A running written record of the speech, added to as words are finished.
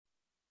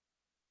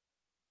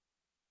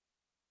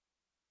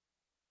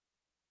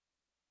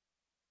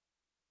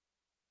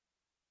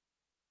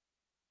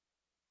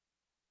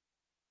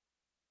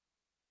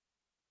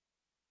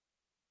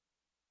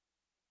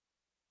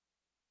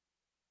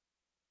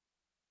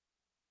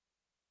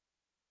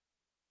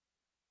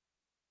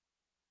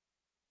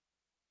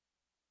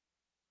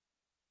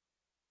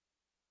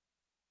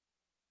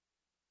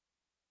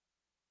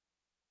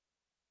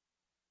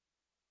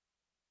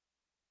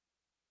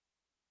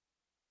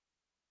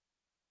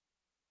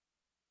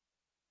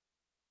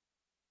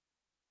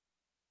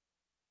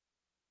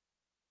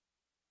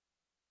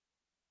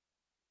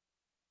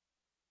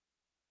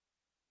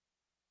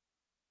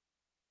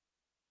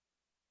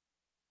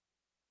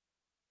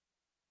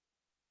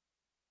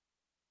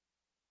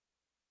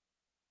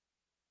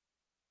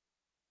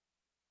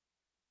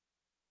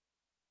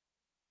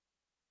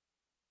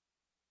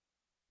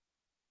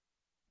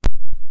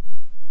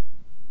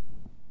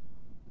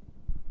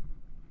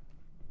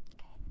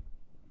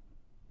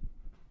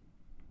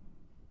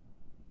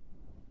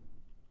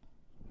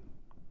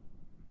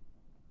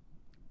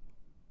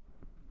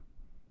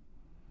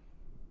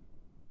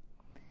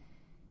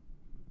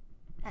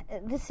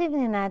This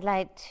evening I'd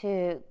like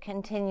to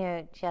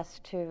continue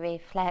just to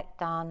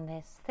reflect on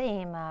this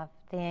theme of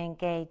the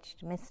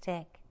engaged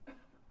mystic.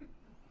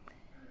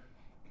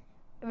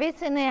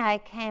 Recently I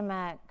came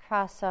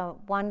across a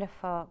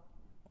wonderful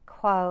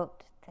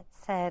quote that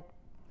said,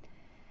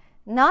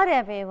 "Not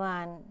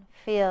everyone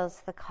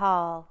feels the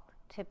call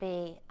to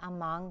be a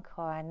monk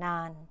or a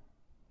nun,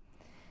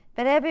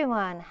 but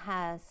everyone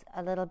has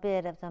a little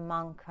bit of the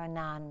monk or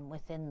nun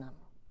within them."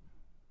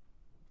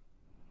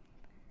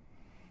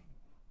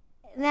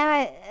 Now,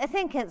 I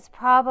think it's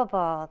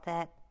probable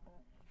that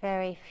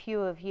very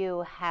few of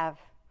you have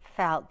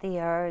felt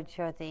the urge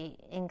or the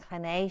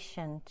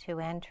inclination to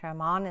enter a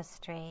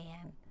monastery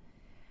and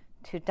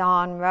to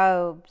don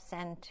robes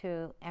and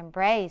to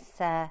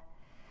embrace a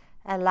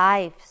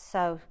life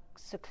so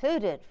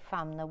secluded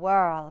from the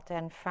world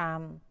and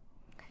from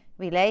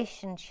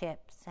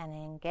relationships and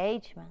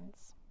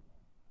engagements,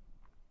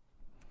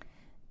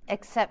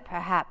 except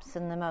perhaps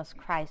in the most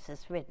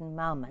crisis-ridden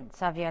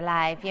moments of your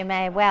life. You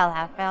may well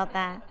have felt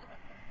that.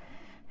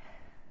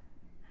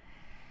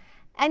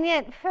 And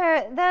yet,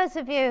 for those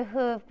of you who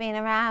have been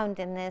around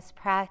in this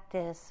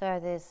practice or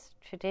this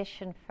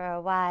tradition for a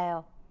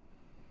while,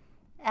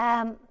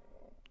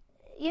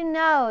 you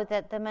know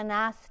that the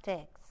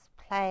monastics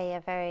play a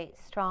very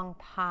strong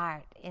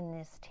part in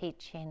this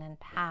teaching and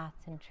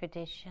path and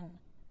tradition.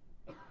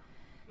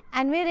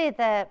 And really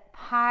the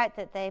part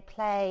that they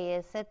play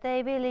is that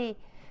they really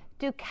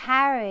do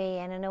carry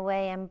and in a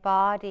way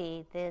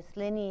embody this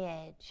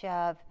lineage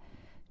of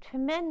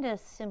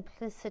tremendous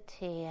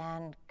simplicity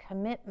and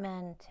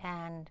commitment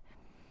and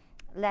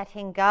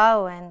letting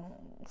go and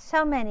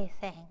so many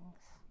things.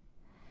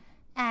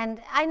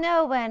 And I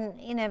know when,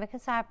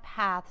 because our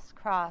paths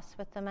cross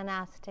with the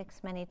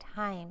monastics many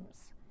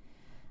times,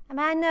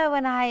 I know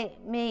when I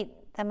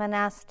meet the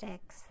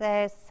monastics,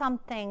 there's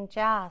something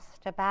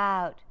just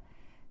about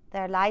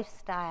their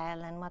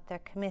lifestyle and what they're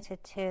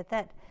committed to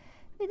that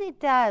really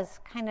does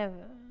kind of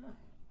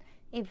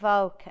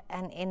evoke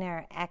an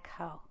inner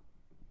echo.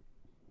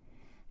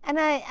 And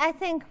I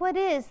think what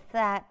is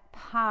that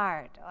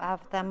part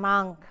of the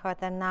monk or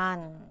the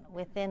nun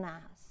within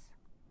us?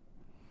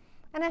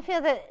 And I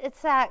feel that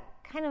it's that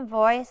kind of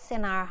voice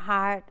in our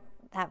heart,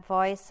 that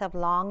voice of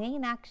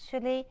longing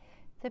actually,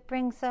 that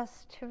brings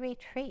us to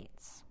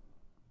retreats.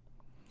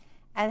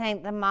 I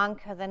think the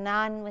monk or the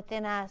nun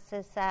within us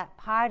is that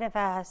part of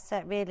us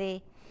that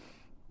really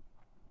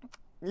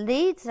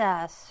leads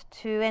us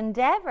to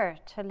endeavor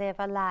to live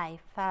a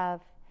life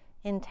of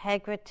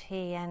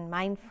integrity and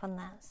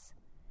mindfulness.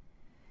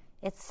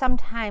 It's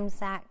sometimes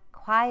that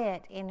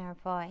quiet inner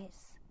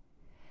voice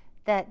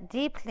that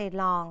deeply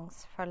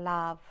longs for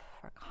love,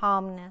 for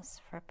calmness,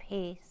 for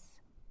peace.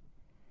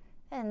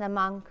 And the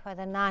monk or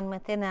the nun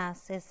within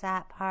us is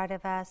that part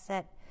of us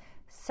that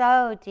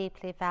so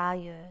deeply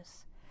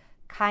values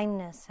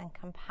kindness and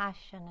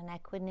compassion and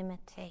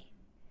equanimity,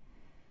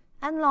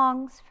 and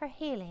longs for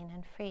healing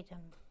and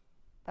freedom,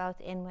 both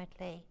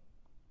inwardly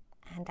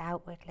and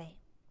outwardly,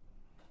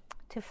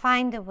 to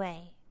find a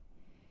way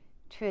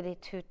truly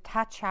to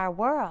touch our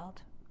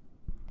world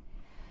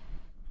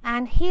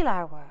and heal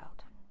our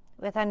world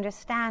with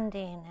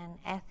understanding and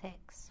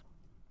ethics.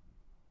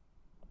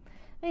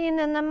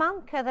 And the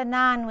monk or the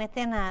nun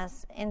within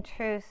us, in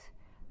truth,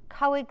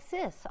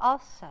 coexists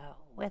also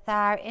with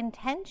our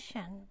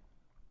intention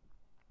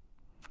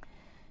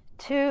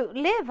to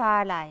live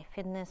our life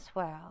in this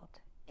world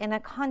in a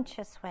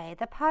conscious way,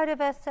 the part of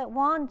us that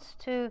wants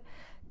to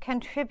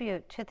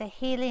contribute to the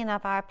healing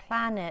of our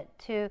planet,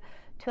 to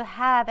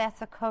have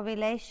ethical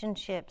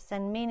relationships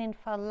and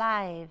meaningful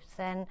lives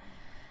and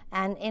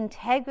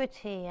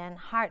integrity and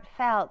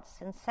heartfelt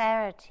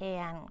sincerity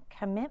and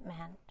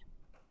commitment.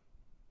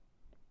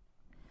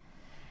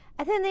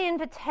 I think the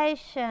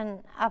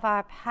invitation of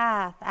our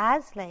path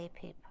as lay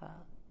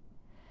people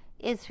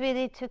is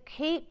really to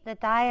keep the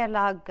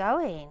dialogue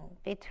going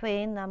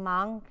between the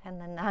monk and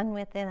the nun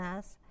within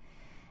us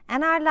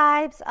and our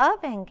lives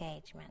of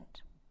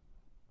engagement.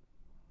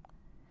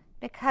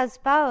 Because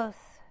both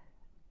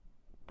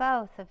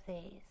of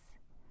these,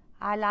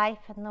 our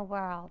life in the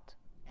world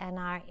and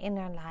our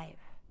inner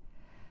life,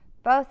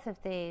 both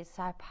of these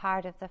are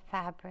part of the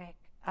fabric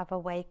of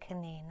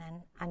awakening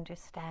and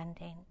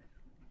understanding.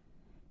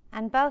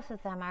 And both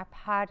of them are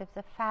part of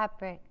the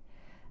fabric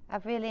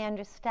of really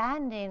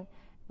understanding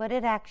what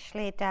it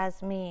actually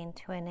does mean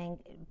to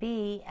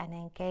be an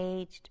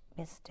engaged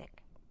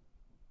mystic.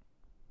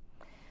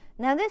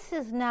 Now, this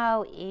is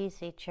no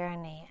easy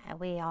journey,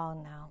 we all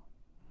know.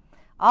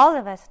 All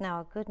of us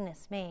know,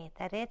 goodness me,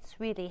 that it's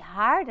really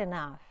hard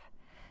enough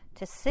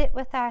to sit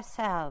with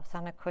ourselves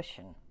on a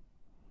cushion.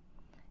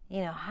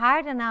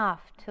 Hard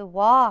enough to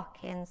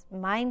walk in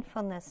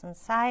mindfulness and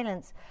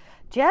silence,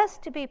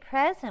 just to be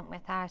present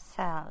with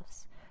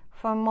ourselves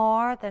for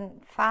more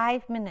than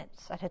 5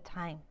 minutes at a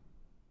time.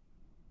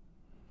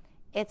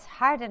 It's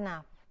hard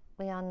enough,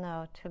 we all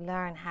know, to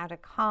learn how to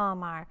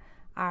calm our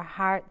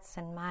hearts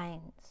and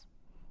minds.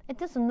 It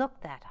doesn't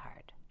look that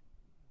hard,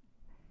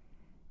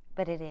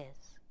 but it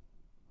is.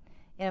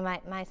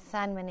 my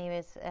son, when he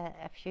was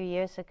a few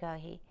years ago,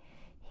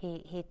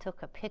 he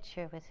took a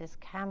picture with his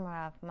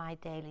camera of my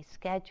daily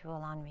schedule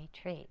on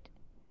retreat.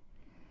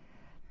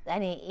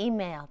 And he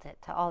emailed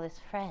it to all his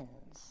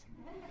friends.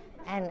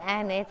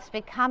 And it's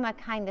become a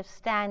kind of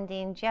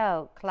standing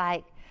joke,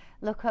 like,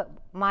 look at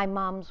my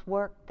mom's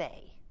work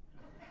day.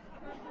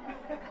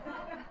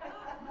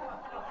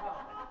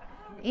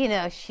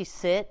 She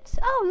sits.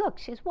 Oh, look,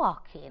 she's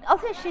walking. Oh,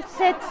 there she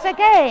sits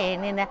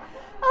again.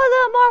 Oh, a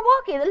little more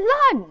walking.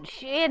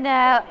 Lunch,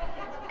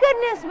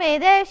 Goodness me,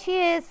 there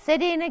she is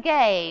sitting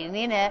again,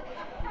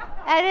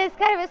 And it's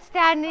kind of a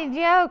standing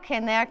joke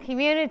in their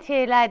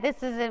community, like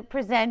this is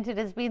presented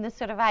as being the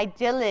sort of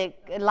idyllic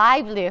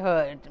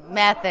livelihood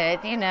method,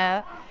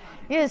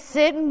 You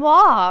sit and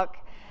walk.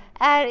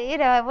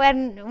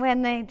 And,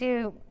 when they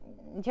do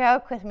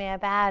joke with me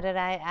about it,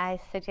 I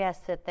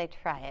suggest that they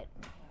try it.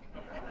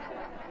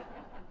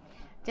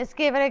 Just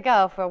give it a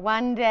go for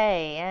one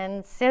day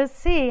and so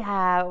see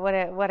what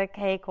a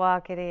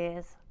cakewalk it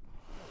is.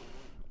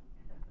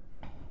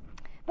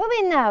 But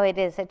we know it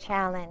is a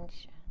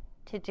challenge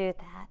to do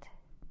that.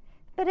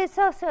 But it's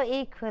also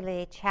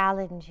equally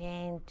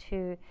challenging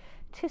to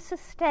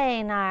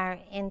sustain our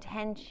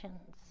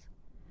intentions,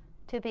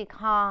 to be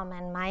calm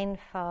and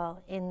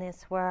mindful in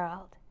this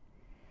world.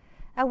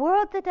 A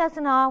world that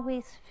doesn't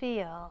always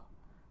feel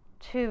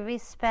to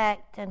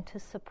respect and to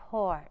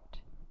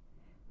support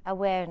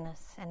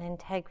awareness and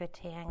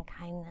integrity and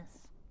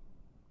kindness.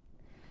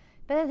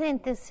 But I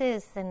think this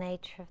is the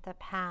nature of the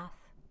path.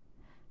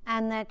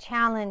 And the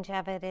challenge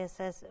of it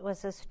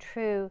was as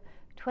true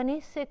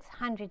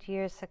 2,600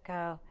 years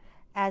ago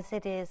as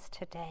it is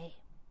today.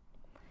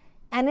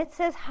 And it's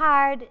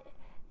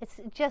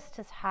just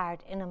as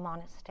hard in a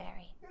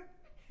monastery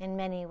in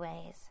many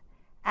ways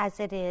as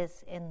it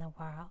is in the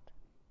world.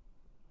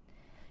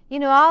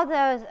 All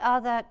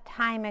that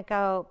time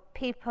ago,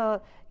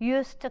 people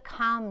used to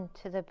come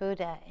to the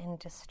Buddha in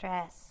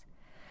distress,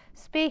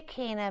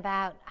 speaking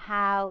about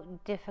how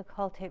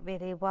difficult it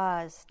really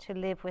was to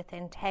live with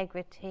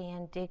integrity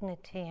and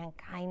dignity and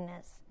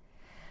kindness,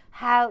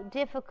 how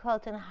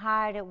difficult and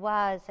hard it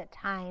was at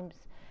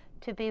times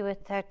to be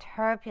with their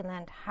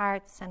turbulent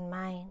hearts and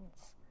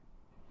minds.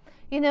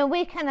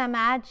 We can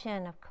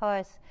imagine, of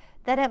course,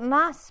 that it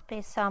must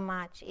be so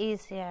much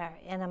easier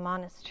in a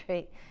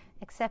monastery,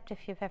 except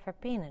if you've ever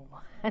been in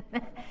one.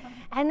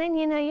 And then,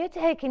 you're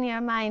taking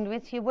your mind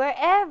with you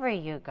wherever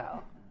you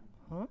go.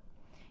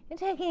 You're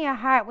taking your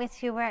heart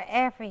with you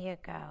wherever you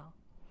go.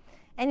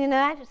 And,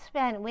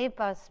 we've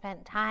both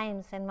spent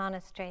times in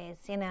monasteries,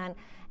 and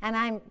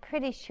I'm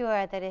pretty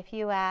sure that if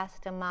you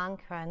asked a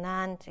monk or a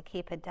nun to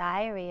keep a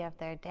diary of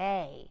their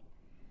day,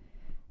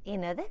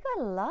 they've got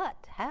a lot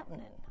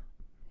happening.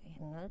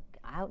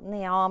 Out in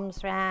the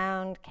alms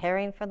round,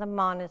 caring for the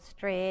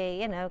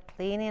monastery,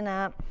 cleaning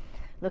up,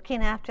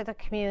 looking after the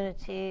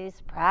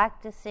communities,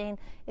 practicing.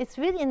 It's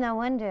really no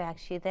wonder,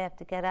 actually, they have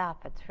to get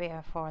up at 3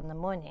 or 4 in the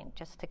morning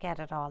just to get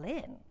it all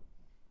in.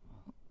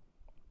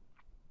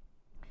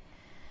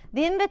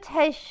 The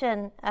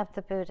invitation of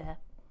the Buddha,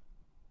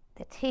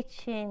 the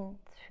teaching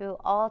through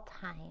all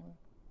time,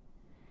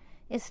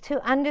 is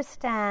to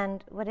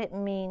understand what it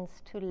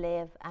means to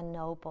live a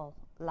noble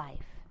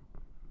life,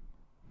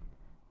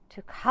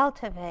 to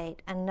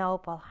cultivate a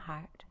noble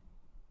heart.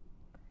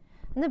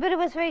 And the Buddha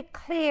was very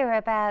clear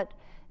about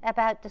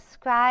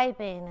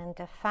describing and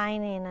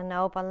defining a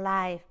noble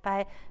life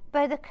by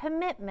the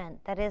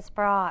commitment that is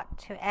brought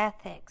to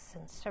ethics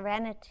and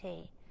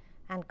serenity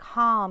and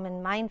calm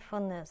and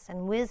mindfulness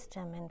and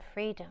wisdom and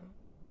freedom.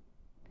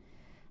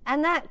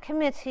 And that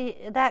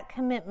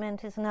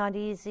commitment is not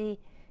easy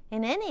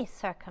in any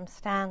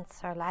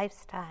circumstance or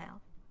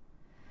lifestyle.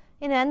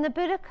 And the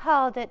Buddha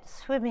called it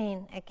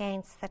swimming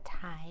against the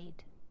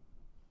tide.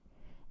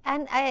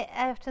 And I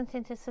often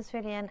think this is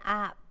really an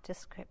apt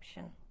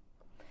description,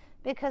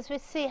 because we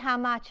see how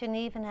much, and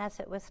even as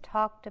it was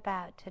talked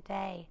about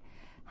today,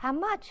 how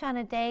much on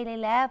a daily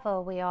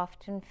level we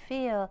often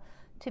feel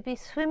to be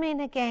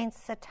swimming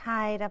against the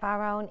tide of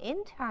our own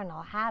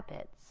internal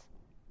habits,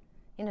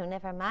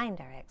 never mind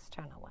our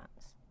external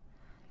ones.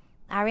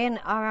 Our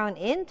own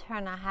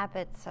internal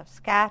habits of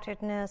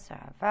scatteredness or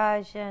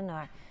aversion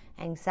or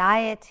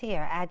anxiety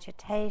or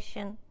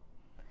agitation.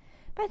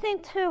 But I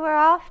think too we're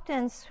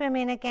often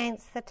swimming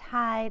against the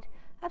tide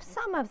of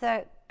some of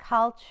the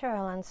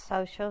cultural and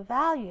social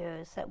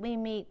values that we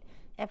meet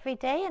every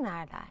day in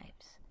our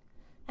lives.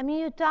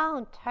 You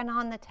don't turn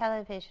on the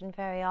television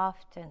very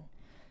often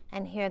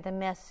and hear the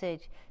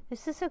message,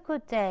 this is a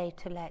good day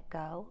to let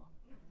go.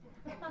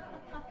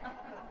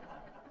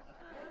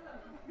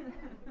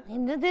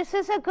 This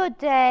is a good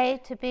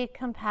day to be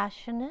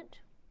compassionate.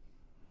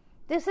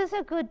 This is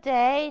a good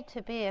day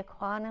to be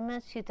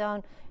equanimous. You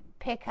don't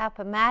pick up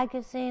a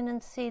magazine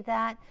and see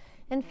that.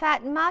 In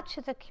fact, much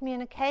of the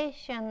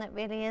communication that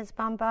really is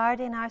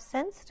bombarding our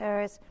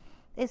sensors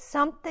is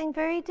something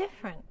very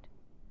different.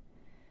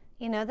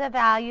 The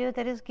value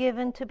that is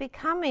given to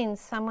becoming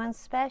someone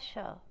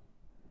special.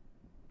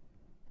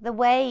 The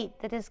weight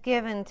that is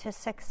given to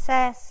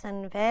success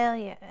and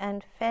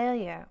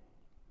failure.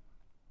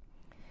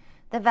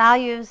 The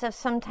values are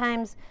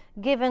sometimes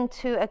given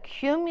to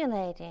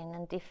accumulating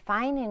and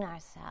defining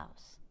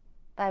ourselves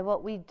by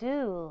what we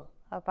do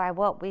or by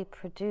what we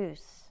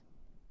produce.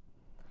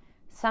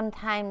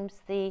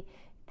 Sometimes the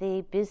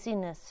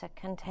busyness that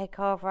can take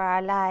over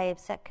our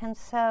lives, that can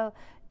so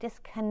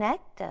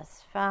disconnect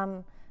us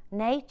from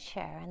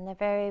nature and the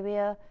very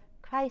real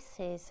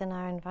crises in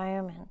our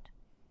environment.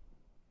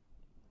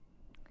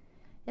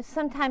 It's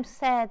sometimes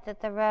said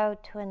that the road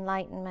to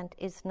enlightenment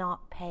is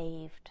not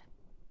paved.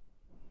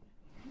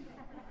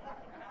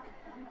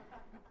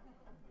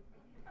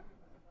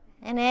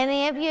 And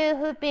any of you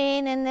who've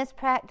been in this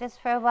practice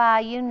for a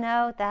while, you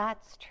know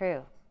that's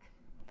true.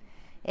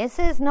 This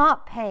is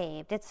not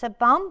paved. It's a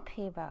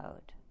bumpy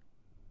road.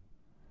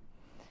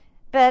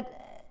 But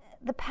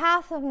the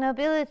path of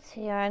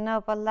nobility or a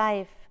noble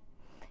life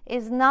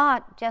is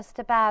not just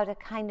about a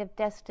kind of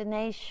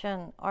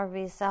destination or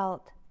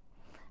result.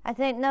 I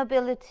think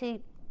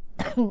nobility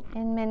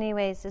in many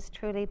ways is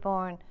truly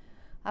born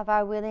of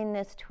our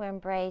willingness to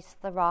embrace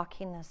the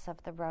rockiness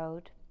of the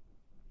road,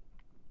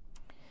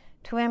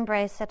 to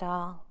embrace it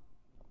all,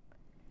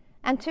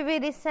 and to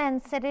really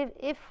sense that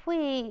if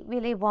we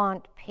really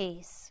want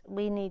peace,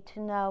 we need to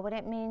know what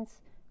it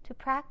means to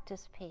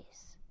practice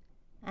peace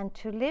and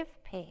to live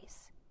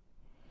peace.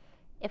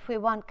 If we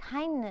want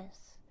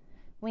kindness,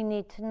 we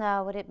need to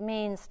know what it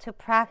means to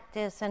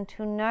practice and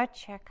to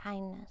nurture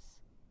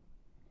kindness.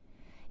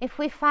 If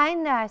we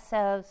find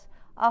ourselves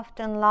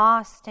often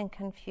lost in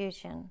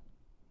confusion,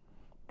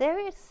 there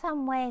is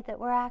some way that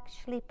we're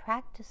actually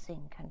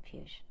practicing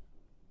confusion.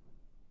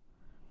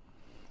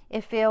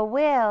 If ill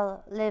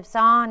will lives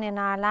on in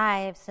our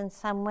lives in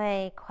some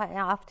way, quite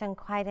often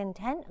quite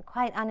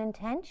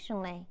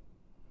unintentionally,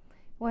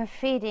 we're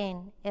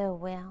feeding ill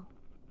will.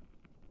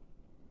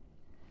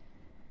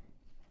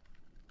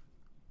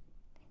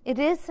 It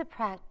is a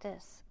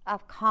practice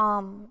of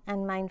calm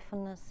and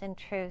mindfulness in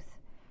truth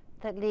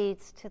that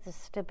leads to the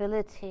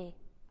stability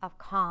of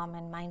calm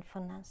and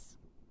mindfulness.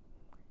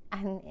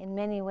 And in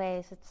many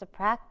ways, it's a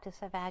practice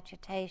of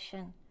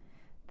agitation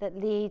that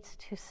leads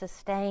to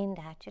sustained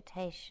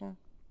agitation.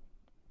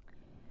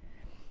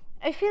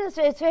 I feel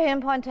it's very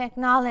important to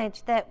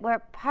acknowledge that we're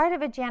part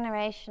of a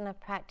generation of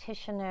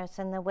practitioners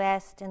in the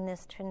West in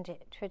this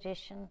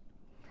tradition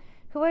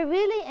who are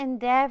really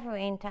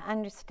endeavoring to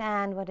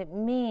understand what it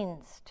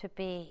means to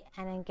be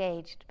an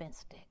engaged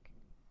mystic,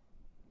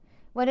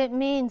 what it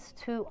means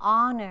to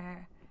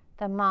honor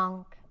the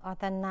monk or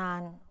the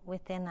nun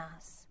within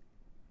us,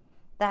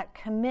 that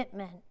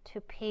commitment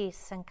to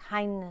peace and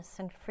kindness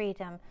and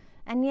freedom,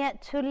 and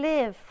yet to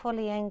live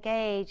fully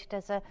engaged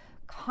as a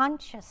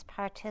conscious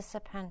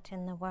participant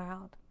in the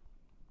world.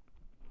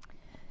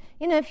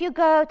 You know, if you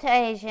go to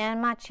Asia,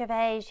 and much of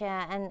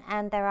Asia,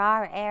 and there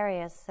are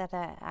areas that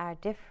are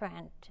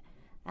different,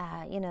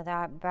 there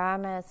are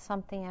Burma is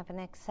something of an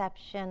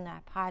exception, there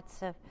are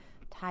parts of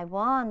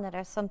Taiwan that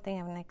are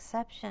something of an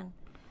exception.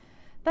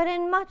 But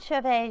in much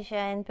of Asia,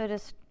 in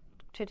Buddhist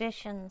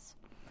traditions,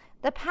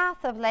 the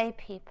path of lay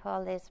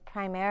people is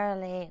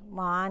primarily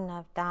one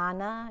of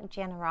dana,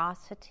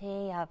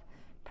 generosity, of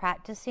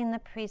practicing the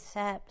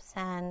precepts,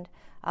 and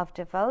of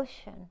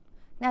devotion.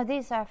 Now,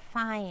 these are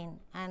fine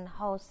and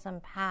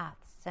wholesome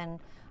paths, and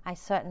I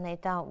certainly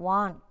don't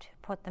want to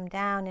put them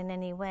down in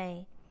any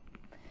way.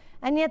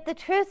 And yet the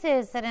truth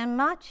is that in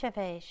much of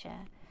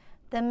Asia,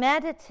 the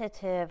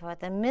meditative or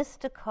the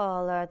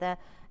mystical or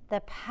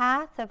the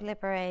path of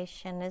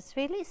liberation is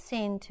really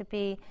seen to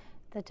be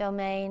the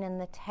domain and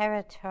the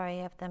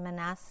territory of the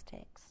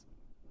monastics.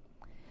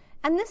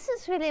 And this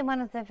is really one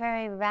of the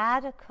very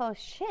radical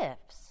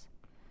shifts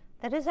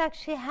that has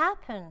actually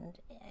happened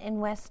in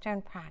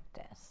Western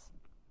practice.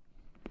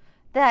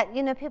 That,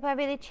 people are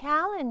really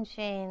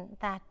challenging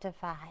that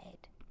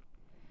divide,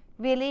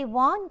 really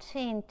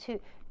wanting to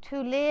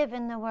live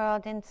in the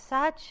world in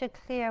such a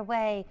clear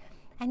way,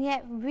 and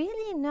yet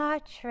really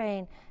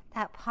nurturing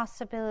that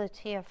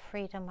possibility of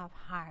freedom of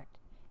heart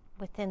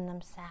within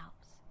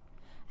themselves,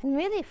 and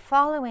really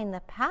following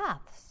the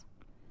paths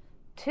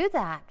to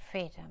that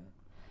freedom.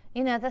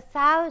 The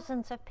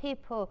thousands of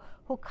people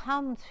who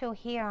come through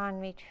here on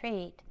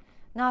retreat,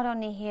 not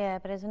only here,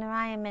 but as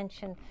Narayan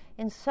mentioned,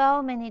 in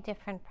so many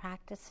different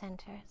practice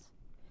centers.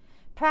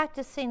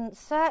 Practicing,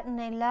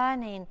 certainly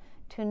learning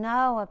to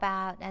know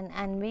about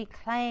and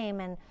reclaim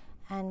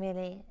and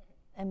really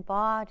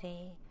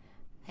embody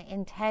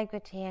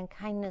integrity and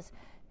kindness,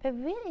 but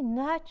really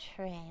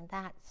nurturing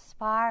that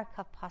spark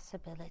of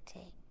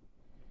possibility,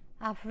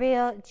 of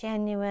real,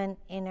 genuine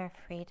inner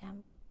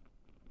freedom.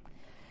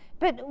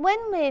 But when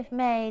we've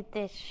made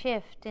this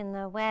shift in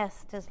the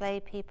West as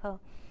lay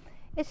people,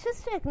 it's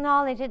just to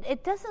acknowledge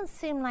it doesn't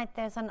seem like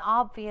there's an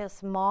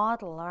obvious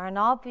model or an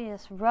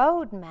obvious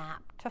roadmap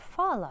to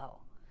follow.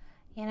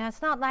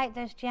 It's not like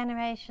there's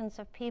generations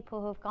of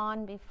people who've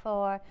gone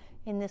before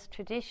in this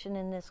tradition,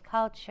 in this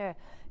culture,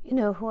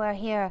 who are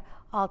here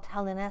all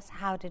telling us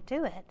how to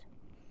do it.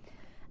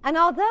 And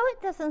although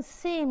it doesn't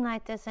seem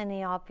like there's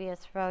any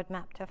obvious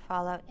roadmap to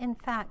follow, in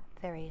fact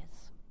there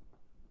is.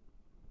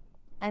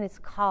 And it's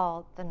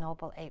called the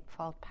Noble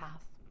Eightfold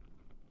Path.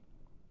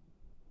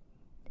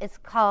 It's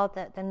called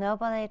the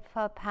Noble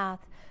Eightfold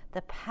Path,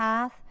 the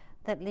path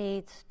that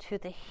leads to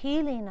the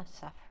healing of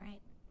suffering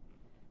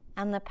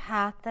and the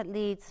path that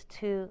leads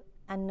to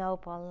a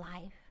noble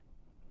life.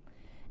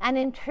 And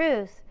in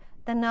truth,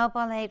 the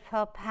Noble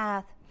Eightfold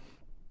Path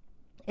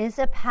is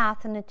a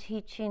path and a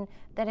teaching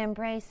that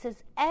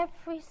embraces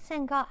every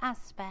single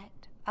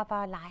aspect of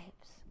our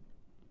lives,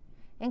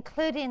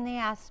 including the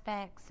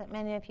aspects that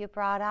many of you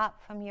brought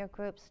up from your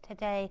groups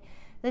today,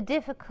 the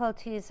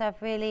difficulties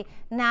of really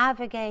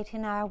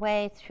navigating our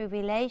way through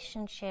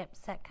relationships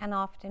that can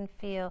often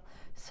feel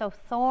so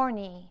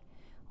thorny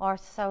or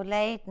so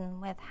laden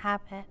with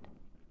habit.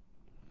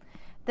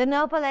 The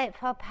Noble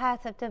Eightfold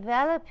Path of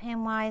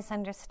developing wise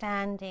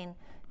understanding,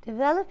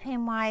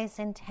 developing wise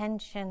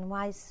intention,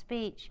 wise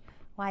speech,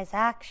 wise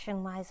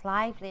action, wise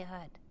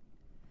livelihood.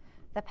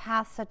 The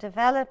paths of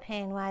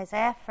developing wise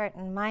effort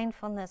and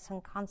mindfulness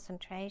and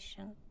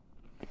concentration.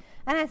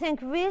 And I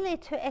think really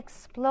to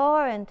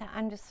explore and to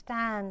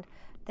understand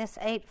this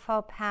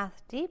Eightfold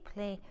Path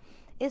deeply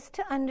is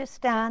to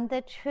understand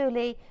that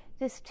truly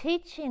this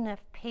teaching of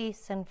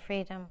peace and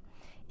freedom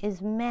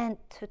is meant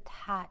to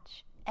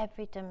touch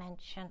every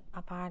dimension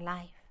of our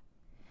life.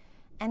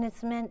 And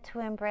it's meant to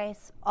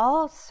embrace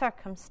all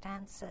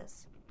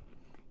circumstances,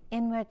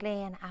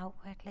 inwardly and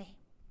outwardly.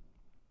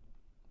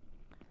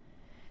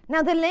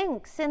 Now, the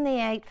links in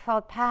the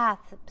Eightfold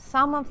Path,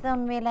 some of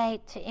them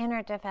relate to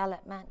inner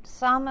development.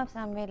 Some of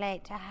them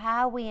relate to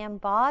how we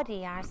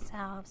embody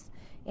ourselves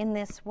in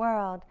this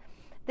world.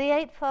 The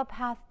Eightfold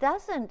Path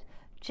doesn't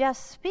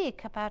just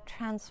speak about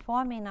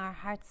transforming our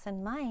hearts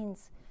and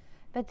minds,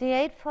 but the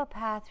Eightfold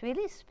Path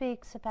really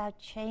speaks about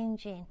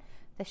changing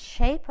the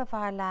shape of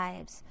our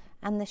lives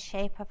and the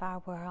shape of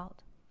our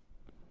world.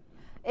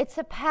 It's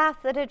a path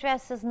that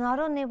addresses not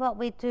only what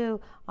we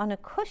do on a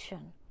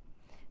cushion,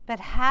 but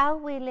how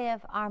we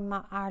live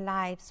our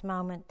lives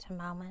moment to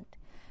moment,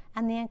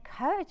 and the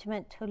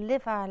encouragement to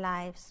live our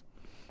lives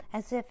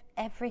as if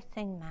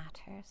everything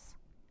matters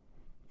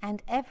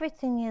and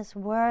everything is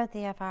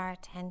worthy of our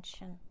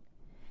attention.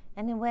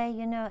 In a way,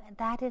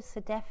 that is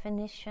the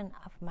definition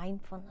of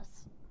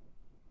mindfulness.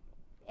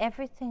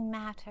 Everything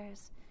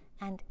matters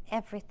and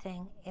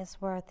everything is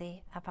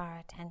worthy of our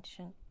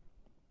attention.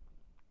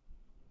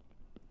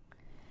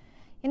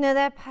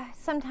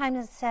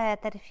 Sometimes it's said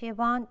that if you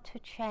want to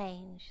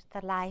change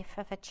the life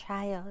of a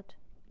child,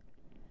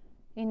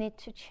 you need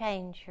to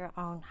change your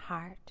own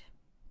heart.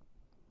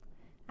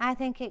 I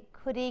think it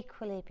could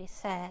equally be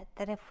said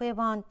that if we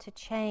want to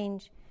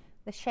change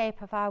the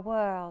shape of our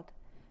world,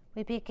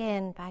 we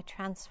begin by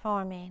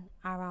transforming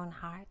our own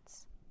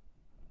hearts.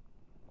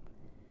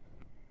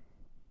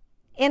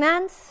 In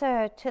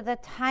answer to the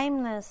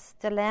timeless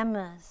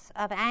dilemmas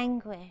of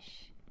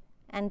anguish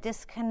and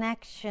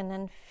disconnection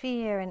and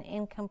fear and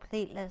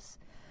incompleteness,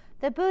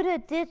 the Buddha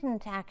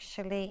didn't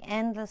actually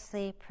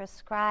endlessly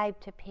prescribe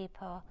to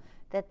people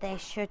that they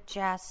should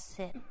just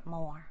sit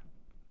more.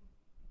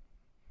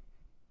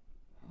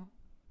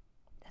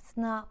 That's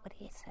not what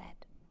he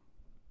said.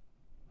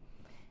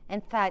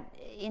 In fact,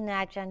 in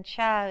Ajahn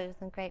Chah, who was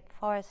one of the great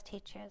forest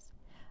teachers,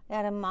 we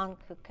had a monk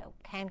who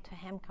came to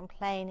him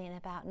complaining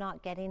about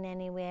not getting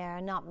anywhere,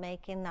 not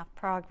making enough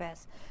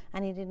progress,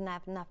 and he didn't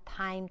have enough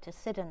time to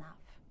sit enough.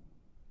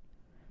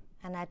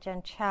 And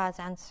Ajahn Chah's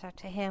answer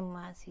to him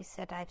was, he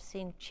said, I've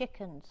seen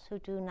chickens who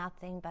do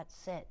nothing but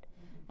sit,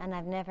 and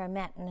I've never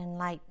met an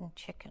enlightened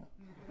chicken.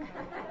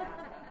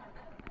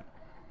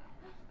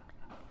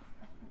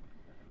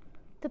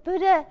 The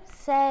Buddha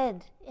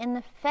said, in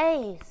the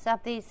face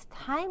of these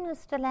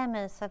timeless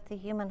dilemmas of the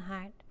human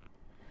heart,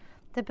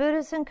 the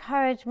Buddha's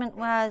encouragement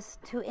was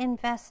to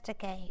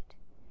investigate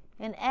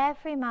in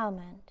every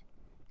moment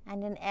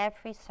and in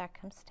every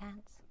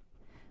circumstance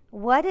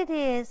what it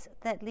is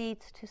that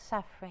leads to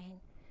suffering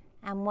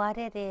and what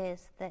it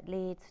is that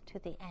leads to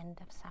the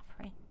end of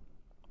suffering.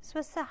 This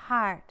was the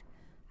heart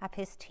of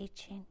his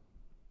teaching.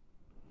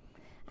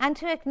 And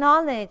to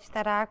acknowledge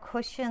that our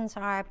cushions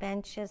or our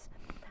benches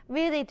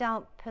really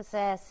don't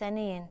possess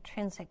any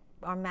intrinsic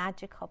or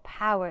magical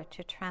power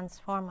to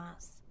transform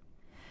us.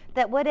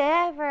 That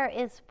whatever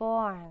is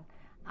born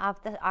of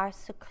our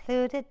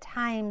secluded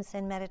times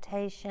in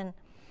meditation,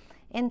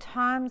 in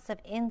terms of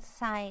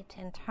insight,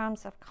 in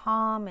terms of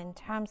calm, in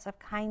terms of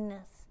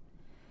kindness,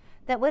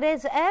 that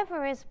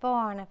whatever is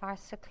born of our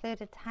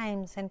secluded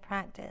times in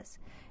practice,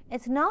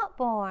 it's not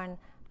born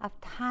of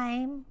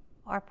time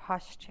or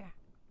posture.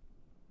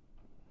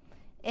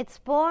 It's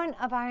born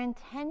of our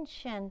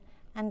intention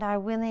and our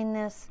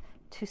willingness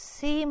to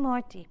see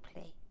more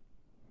deeply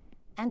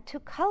and to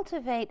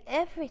cultivate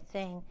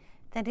everything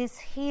that is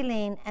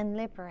healing and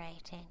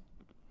liberating,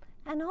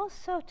 and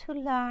also to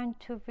learn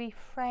to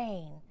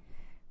refrain,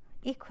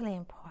 equally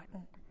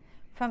important,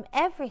 from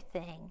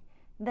everything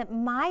that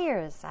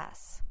mires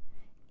us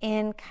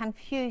in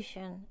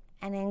confusion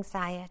and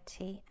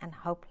anxiety and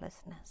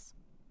hopelessness.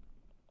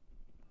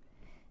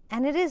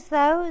 And it is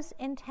those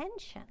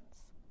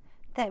intentions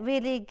that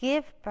really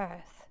give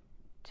birth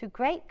to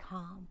great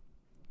calm,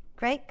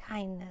 great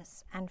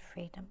kindness, and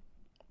freedom.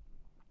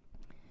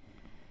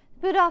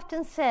 Buddha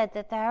often said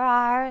that there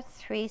are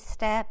 3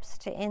 steps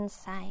to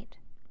insight.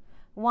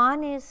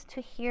 One is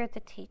to hear the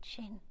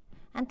teaching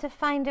and to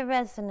find a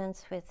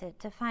resonance with it,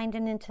 to find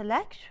an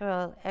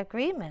intellectual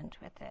agreement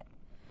with it.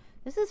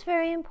 This is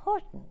very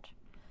important.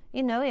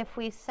 You know, if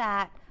we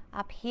sat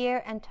up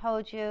here and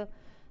told you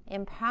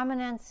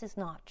impermanence is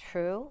not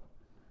true,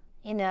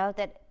 you know,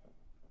 that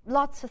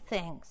lots of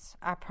things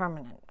are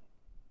permanent.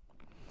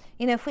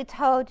 You know, if we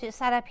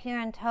sat up here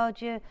and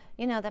told you,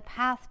 you know, the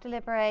path to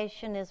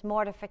liberation is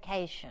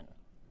mortification.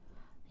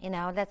 You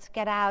know, let's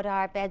get out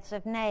our beds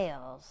of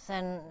nails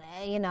and,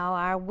 you know,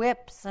 our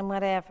whips and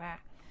whatever.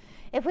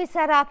 If we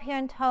sat up here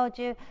and told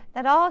you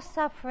that all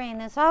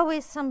suffering is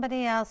always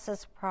somebody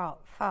else's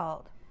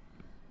fault,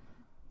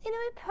 you know,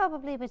 we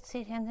probably would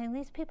sit here and think,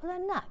 these people are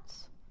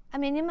nuts. I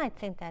mean, you might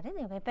think that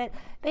anyway, but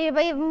you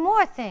even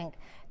more think,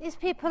 these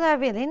people are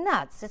really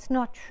nuts. It's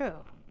not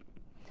true.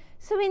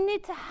 So we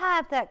need to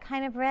have that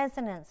kind of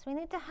resonance. We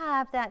need to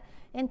have that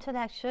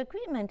intellectual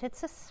agreement.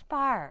 It's a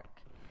spark.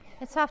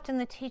 It's often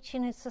the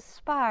teaching is a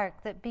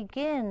spark that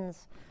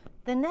begins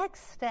the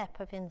next step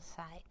of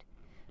insight,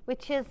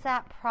 which is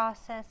that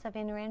process of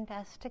inner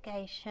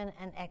investigation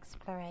and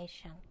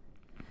exploration,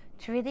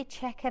 to really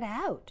check it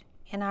out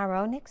in our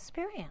own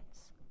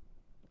experience,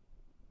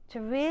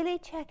 to really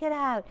check it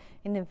out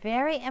in a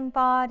very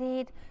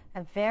embodied,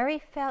 a very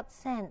felt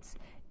sense.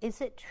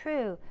 Is it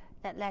true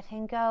that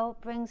letting go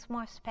brings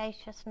more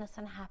spaciousness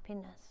and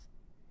happiness?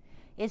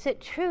 Is it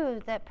true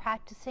that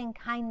practicing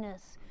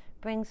kindness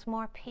brings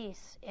more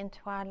peace into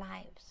our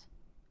lives?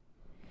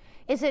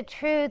 Is it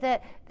true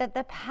that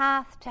the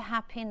path to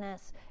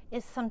happiness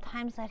is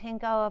sometimes letting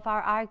go of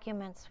our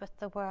arguments with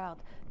the world?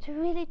 To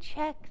really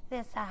check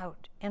this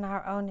out in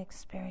our own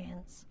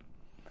experience.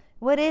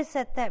 What is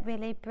it that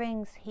really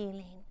brings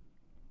healing?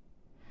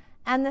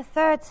 And the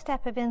 3rd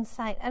step of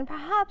insight, and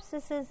perhaps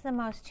this is the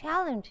most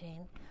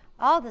challenging,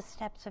 all the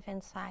steps of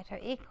insight are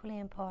equally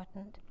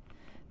important,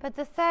 but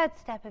the 3rd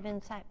step of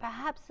insight,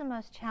 perhaps the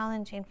most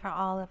challenging for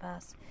all of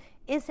us,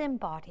 is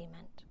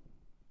embodiment.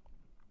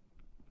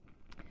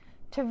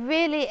 To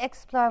really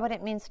explore what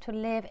it means to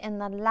live in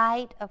the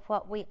light of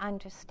what we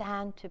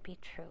understand to be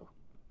true.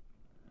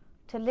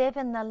 To live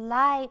in the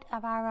light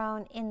of our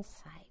own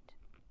insight.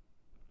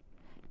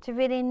 To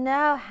really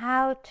know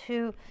how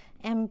to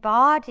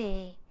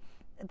embody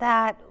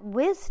that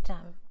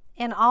wisdom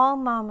in all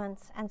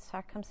moments and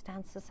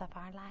circumstances of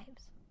our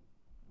lives.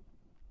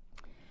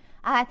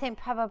 I think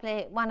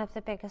probably one of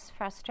the biggest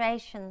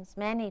frustrations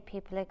many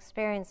people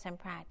experience in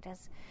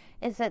practice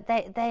is that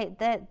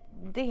the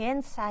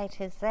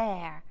insight is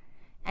there,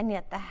 and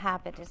yet the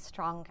habit is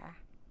stronger.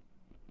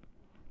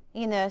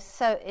 You know,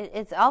 so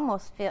it's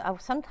almost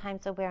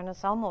sometimes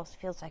awareness almost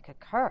feels like a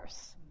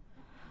curse.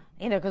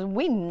 You know, because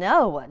we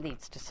know what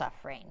leads to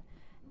suffering,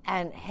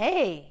 and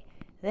hey,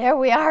 there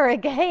we are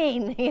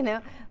again. You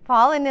know,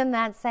 falling in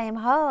that same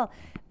hole.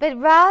 But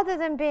rather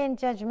than being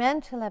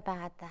judgmental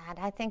about that,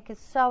 I think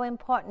it's so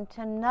important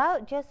to know,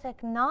 just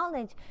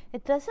acknowledge,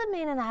 it doesn't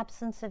mean an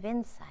absence of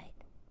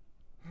insight.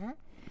 Huh?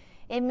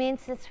 It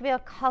means this real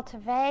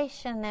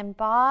cultivation,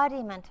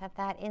 embodiment of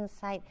that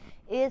insight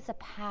is a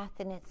path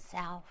in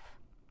itself.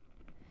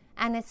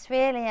 And it's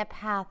really a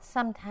path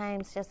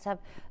sometimes just of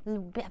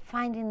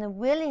finding the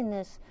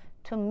willingness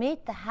to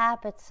meet the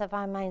habits of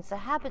our minds, the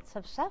habits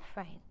of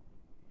suffering,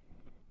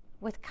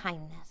 with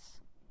kindness,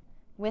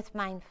 with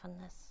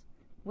mindfulness,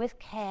 with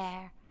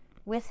care,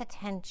 with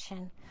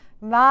attention,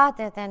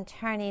 rather than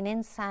turning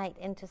insight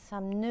into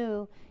some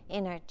new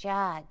inner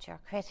judge or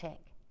critic,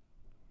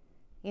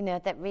 you know,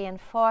 that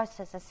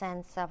reinforces a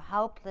sense of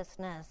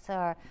hopelessness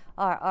or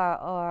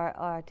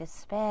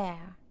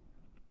despair.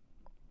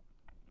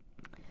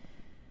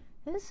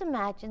 Let's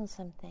imagine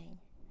something.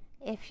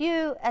 If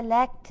you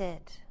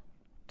elected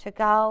to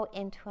go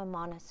into a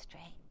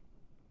monastery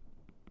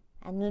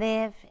and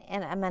live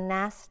in a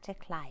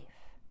monastic life.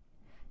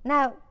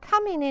 Now,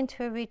 coming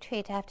into a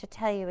retreat, I have to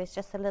tell you, is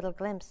just a little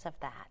glimpse of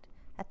that,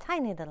 a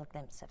tiny little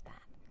glimpse of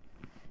that.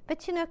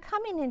 But, you know,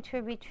 coming into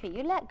a retreat,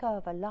 you let go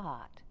of a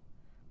lot.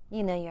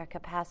 You know, your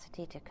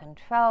capacity to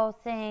control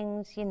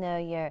things, you know,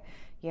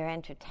 your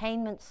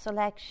entertainment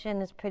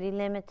selection is pretty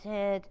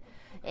limited.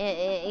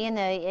 You have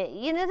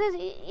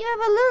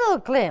a little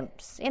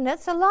glimpse. You know,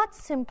 it's a lot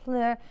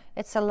simpler,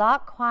 it's a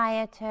lot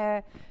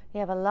quieter, you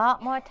have a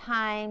lot more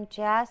time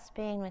just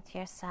being with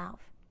yourself.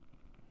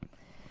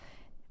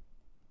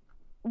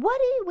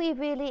 What are we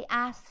really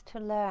asked to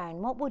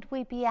learn? What would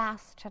we be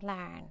asked to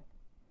learn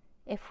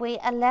if we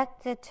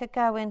elected to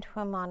go into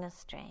a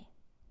monastery?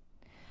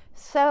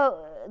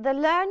 So the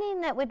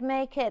learning that would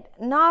make it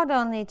not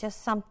only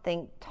just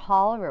something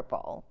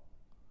tolerable,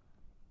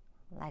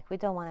 like we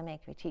don't want to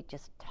make retreat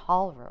just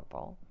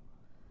tolerable,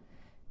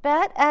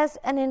 but as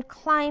an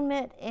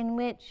climate in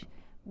which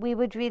we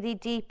would really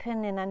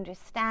deepen in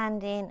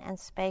understanding and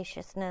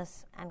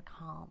spaciousness and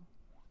calm.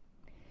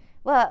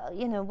 Well,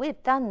 you know,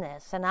 we've done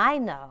this, and I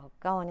know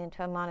going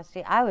into a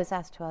monastery, I was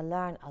asked to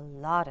learn a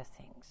lot of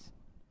things.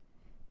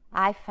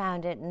 I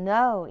found it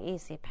no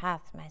easy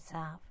path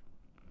myself.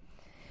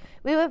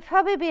 we would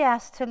probably be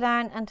asked to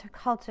learn and to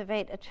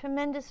cultivate a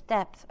tremendous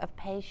depth of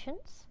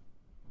patience,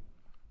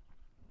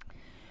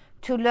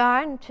 to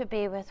learn to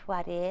be with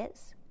what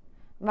is,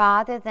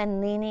 rather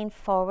than leaning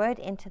forward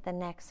into the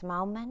next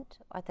moment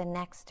or the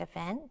next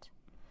event.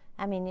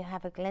 I mean, you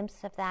have a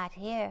glimpse of that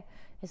here.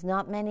 There's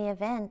not many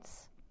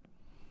events.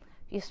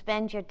 If you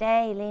spend your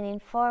day leaning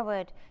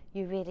forward,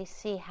 you really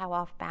see how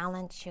off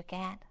balance you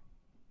get.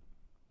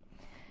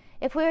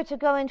 If we were to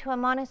go into a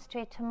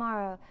monastery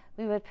tomorrow,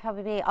 we would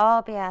probably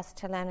all be asked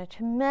to learn a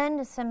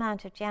tremendous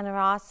amount of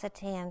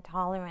generosity and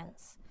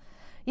tolerance.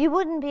 You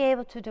wouldn't be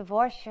able to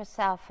divorce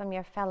yourself from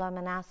your fellow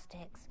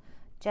monastics,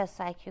 just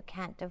like you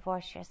can't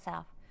divorce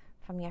yourself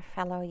from your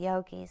fellow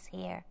yogis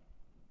here.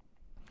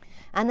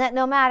 And that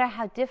no matter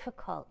how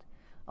difficult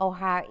or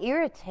how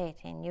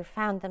irritating you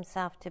found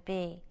themselves to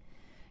be,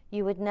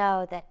 you would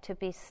know that to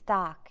be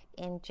stuck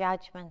in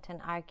judgment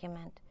and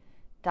argument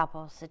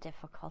doubles the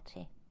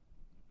difficulty.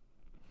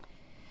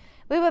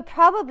 We would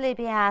probably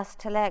be asked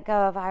to let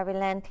go of our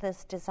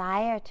relentless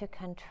desire to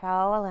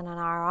control and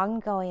our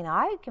ongoing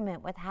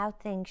argument with how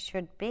things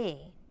should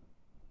be,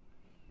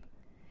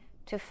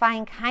 to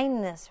find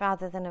kindness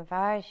rather than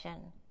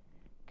aversion,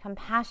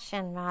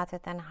 compassion rather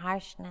than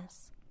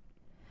harshness,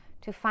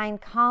 to find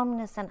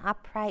calmness and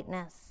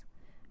uprightness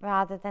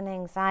rather than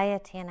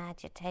anxiety and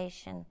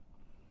agitation,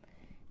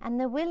 and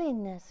the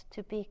willingness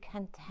to be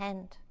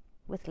content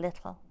with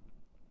little,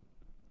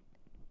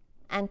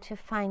 and to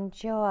find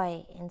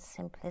joy in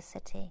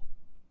simplicity.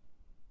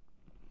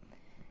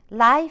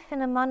 Life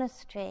in a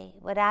monastery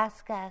would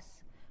ask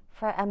us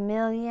for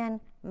 1,000,000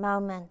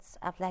 moments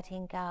of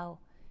letting go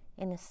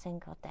in a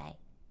single day.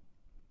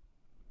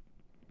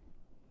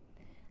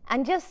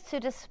 And just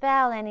to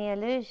dispel any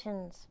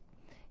illusions,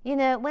 you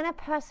know, when a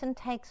person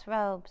takes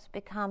robes,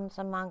 becomes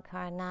a monk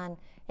or a nun,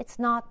 it's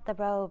not the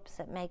robes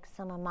that makes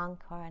them a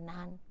monk or a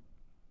nun.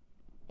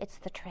 It's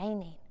the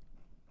training.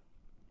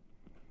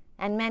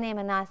 And many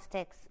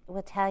monastics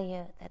will tell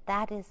you that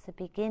that is the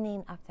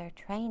beginning of their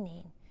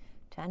training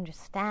to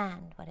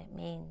understand what it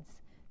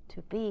means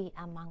to be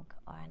a monk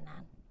or a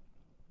nun.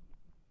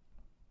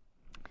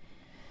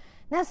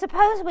 Now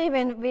suppose we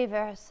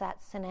reverse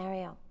that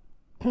scenario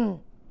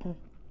and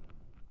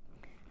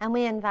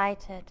we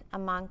invited a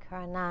monk or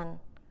a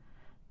nun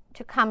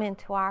to come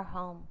into our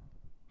home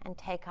and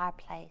take our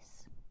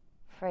place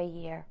for a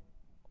year.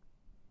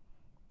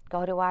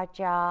 Go to our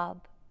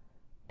job,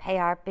 pay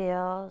our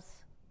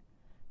bills,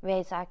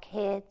 raise our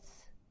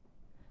kids,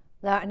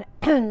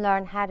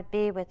 learn how to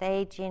be with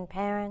aging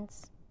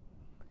parents,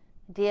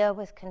 deal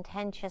with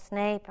contentious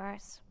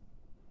neighbors,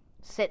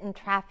 sit in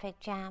traffic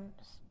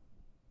jams.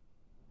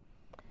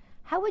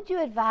 How would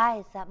you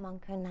advise that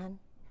monk or nun?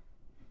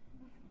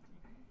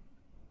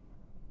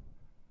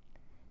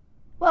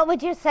 What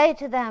would you say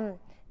to them?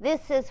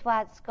 This is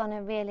what's going to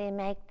really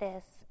make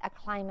this a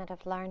climate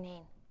of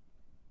learning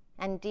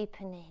and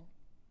deepening,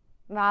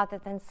 rather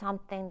than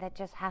something that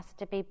just has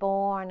to be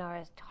borne or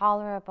is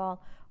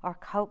tolerable or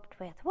coped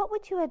with. What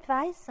would you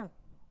advise them?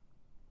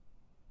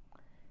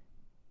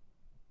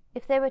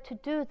 If they were to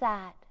do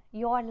that,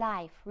 your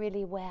life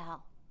really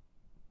well,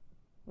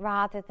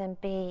 rather than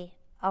be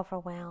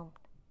overwhelmed.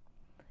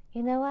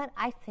 You know what?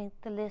 I think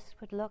the list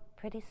would look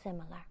pretty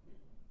similar.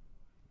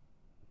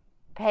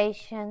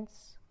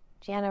 Patience,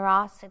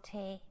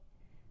 generosity,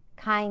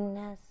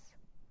 kindness,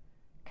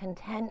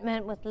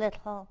 contentment with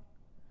little,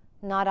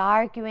 not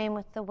arguing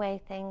with the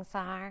way things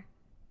are,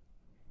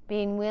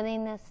 being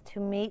willingness to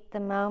meet the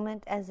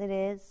moment as it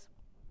is.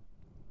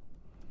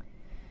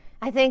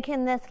 I think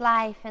in this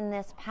life, in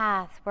this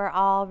path, we're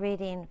all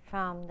reading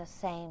from the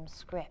same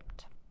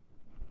script.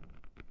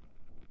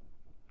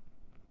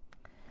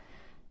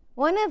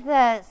 One of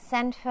the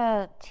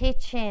central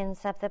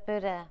teachings of the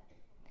Buddha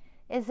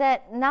is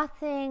that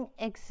nothing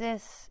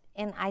exists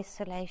in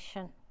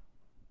isolation.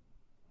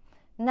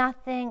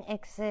 Nothing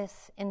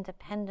exists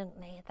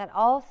independently, that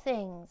all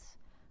things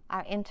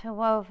are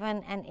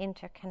interwoven and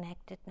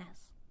interconnected.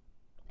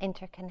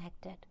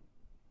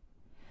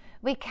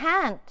 We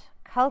can't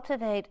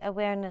cultivate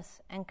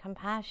awareness and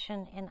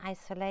compassion in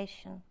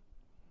isolation.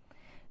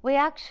 We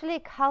actually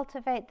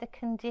cultivate the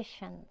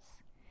conditions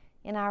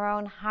in our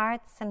own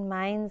hearts and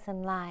minds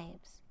and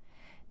lives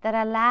that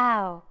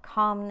allow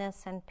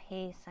calmness and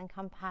peace and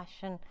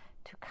compassion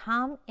to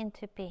come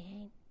into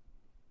being.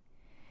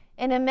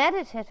 In a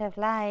meditative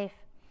life,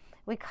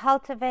 we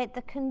cultivate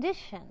the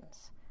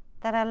conditions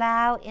that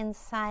allow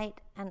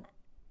insight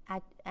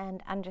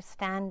and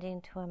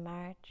understanding to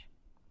emerge.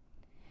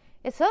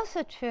 It's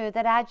also true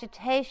that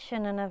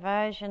agitation and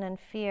aversion and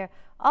fear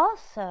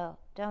also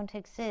don't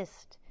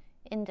exist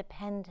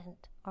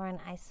independent or in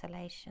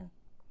isolation.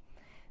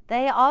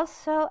 They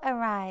also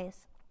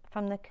arise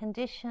from the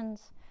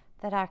conditions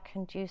that are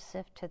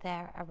conducive to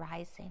their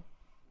arising.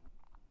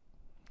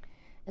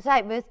 It's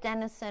like Ruth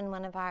Dennison,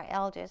 one of our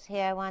elders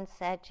here, once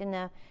said, you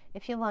know,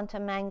 if you want a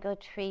mango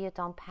tree, you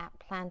don't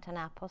plant an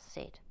apple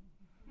seed.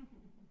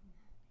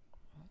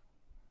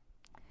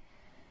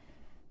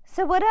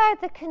 So what are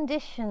the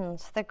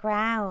conditions, the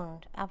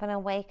ground of an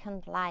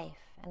awakened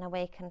life an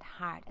awakened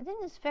heart, I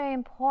think it's very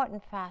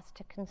important for us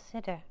to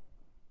consider.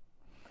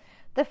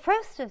 The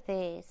first of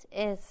these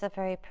is a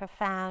very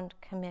profound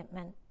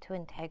commitment to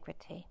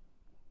integrity,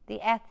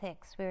 the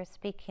ethics we were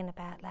speaking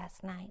about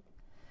last night.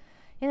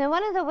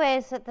 One of the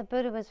ways that the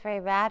Buddha was very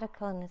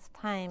radical in his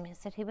time is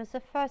that he was the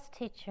first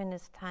teacher in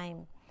his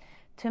time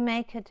to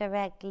make a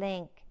direct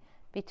link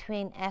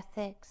between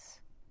ethics,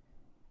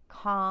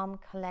 calm,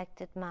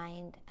 collected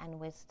mind, and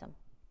wisdom.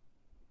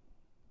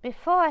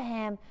 Before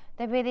him,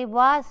 there really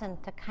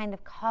wasn't a kind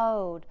of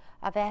code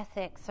of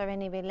ethics or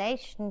any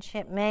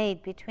relationship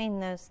made between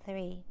those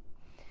three.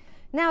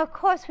 Now, of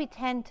course, we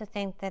tend to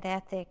think that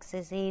ethics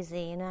is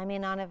easy.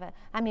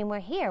 We're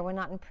here, we're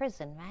not in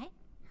prison, right?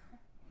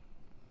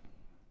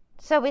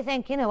 So we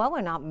think,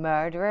 we're not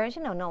murderers,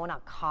 no, we're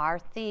not car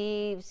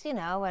thieves,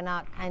 we're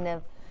not kind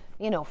of,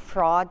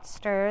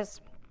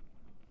 fraudsters.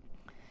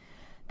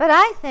 But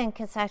I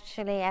think it's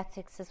actually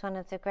ethics is one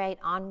of the great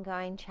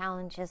ongoing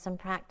challenges and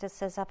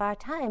practices of our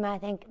time. I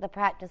think the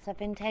practice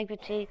of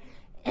integrity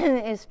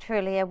is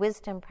truly a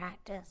wisdom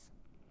practice.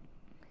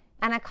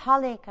 And a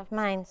colleague of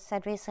mine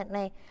said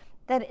recently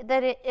that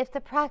if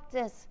the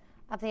practice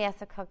of the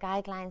ethical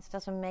guidelines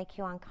doesn't make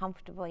you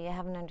uncomfortable, you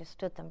haven't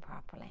understood them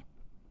properly.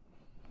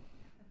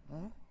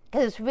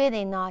 Because it's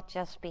really not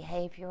just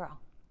behavioral.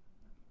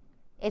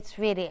 It's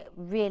really,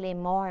 really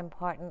more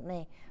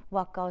importantly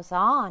what goes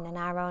on in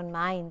our own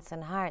minds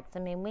and hearts.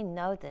 We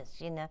know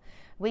this,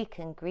 We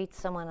can greet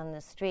someone on the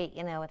street,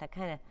 with a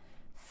kind of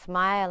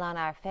smile on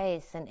our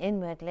face and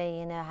inwardly,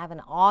 have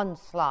an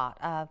onslaught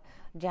of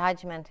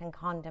judgment and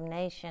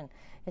condemnation.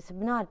 It's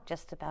not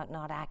just about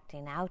not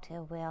acting out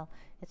ill will,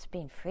 it's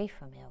being free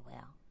from ill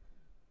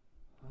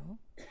will.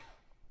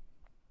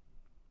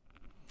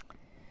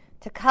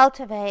 To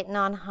cultivate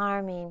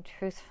non-harming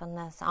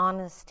truthfulness,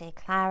 honesty,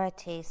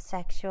 clarity,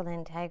 sexual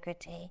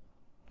integrity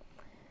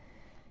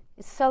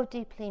is so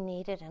deeply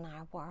needed in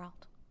our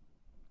world.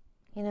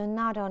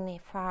 Not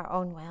only for our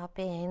own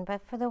well-being,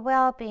 but for the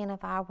well-being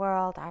of our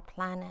world, our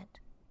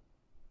planet.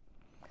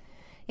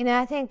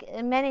 I think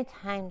many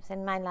times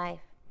in my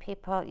life,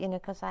 people,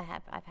 because I've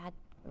had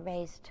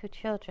raised 2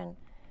 children,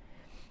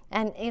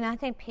 and I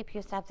think people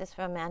used to have this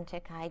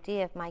romantic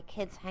idea of my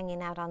kids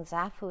hanging out on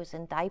zafus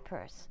in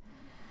diapers.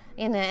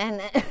 And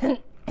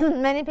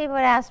many people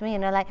would ask me,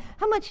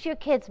 how much do your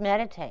kids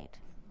meditate?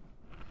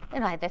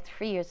 They're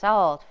 3 years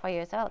old, 4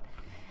 years old.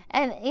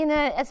 And,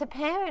 as a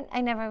parent,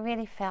 I never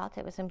really felt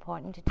it was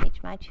important to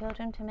teach my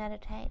children to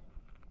meditate.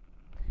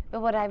 But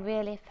what I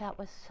really felt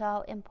was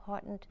so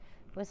important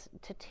was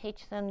to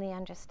teach them the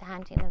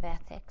understanding of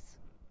ethics.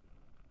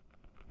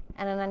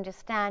 And an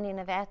understanding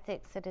of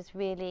ethics that is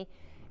really,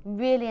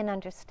 really an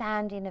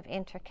understanding of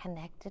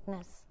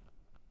interconnectedness.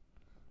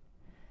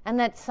 And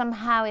that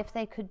somehow if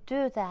they could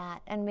do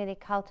that and really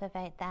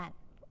cultivate that,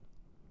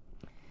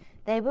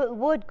 they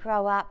would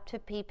grow up to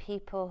be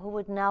people who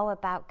would know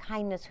about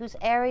kindness, whose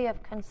area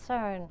of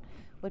concern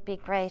would be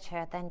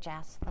greater than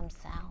just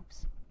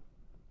themselves.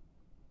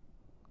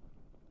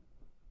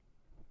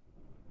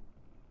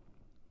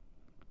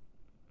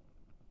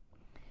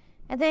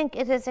 I think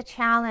it is a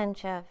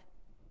challenge of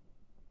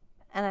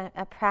and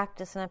a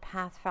practice and a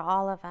path for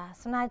all of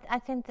us. And I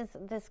think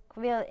this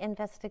real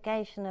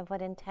investigation of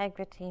what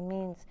integrity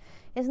means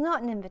is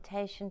not an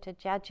invitation to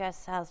judge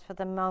ourselves for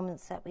the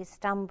moments that we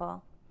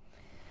stumble,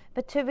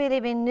 but to really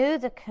renew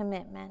the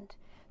commitment,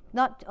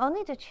 not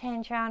only to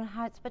change our own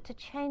hearts, but to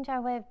change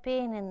our way of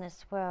being in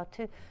this world,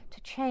 to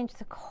change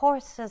the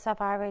courses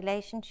of our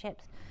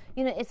relationships.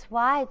 It's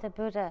why the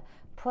Buddha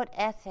put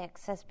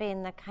ethics as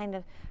being the kind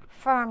of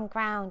firm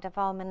ground of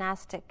all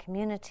monastic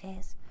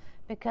communities,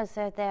 because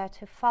they're there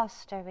to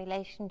foster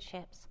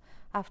relationships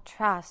of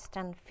trust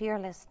and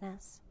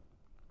fearlessness.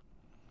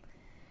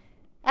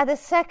 The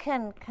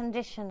second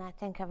condition, I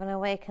think, of an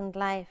awakened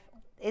life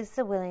is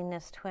the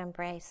willingness to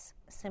embrace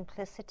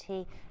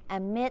simplicity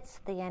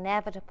amidst the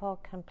inevitable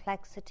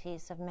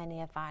complexities of many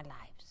of our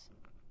lives.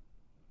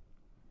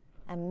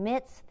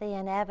 Amidst the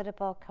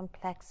inevitable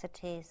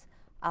complexities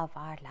of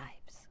our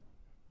lives.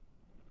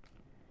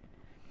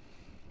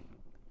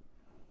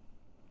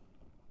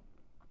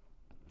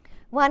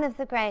 One of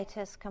the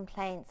greatest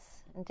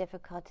complaints and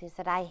difficulties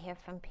that I hear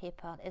from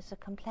people is a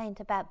complaint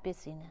about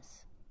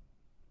busyness.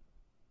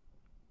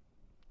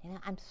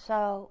 I'm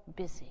so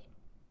busy.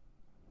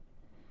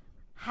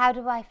 How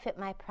do I fit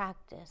my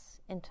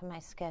practice into my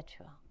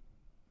schedule?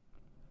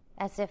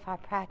 As if our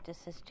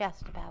practice is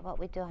just about what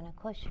we do on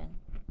a cushion.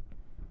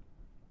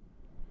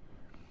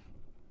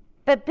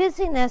 But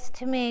busyness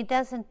to me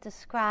doesn't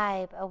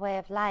describe a way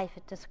of life,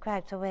 it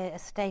describes a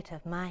state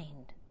of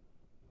mind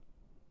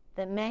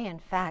that may in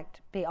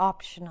fact be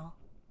optional.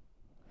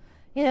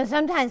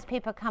 Sometimes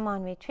people come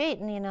on retreat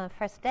and the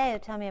first day they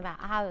tell me about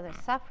how they're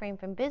suffering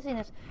from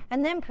busyness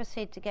and then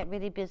proceed to get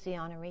really busy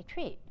on a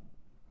retreat.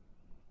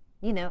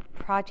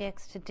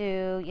 Projects to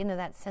do,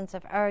 that sense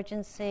of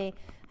urgency,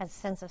 a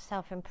sense of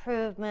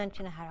self-improvement,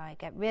 how do I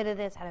get rid of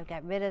this, how do I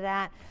get rid of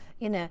that,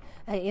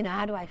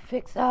 how do I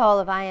fix the whole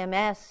of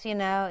IMS,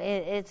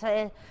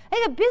 I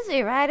get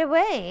busy right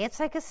away. It's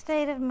like a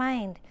state of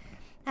mind.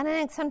 And I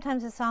think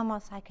sometimes it's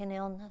almost like an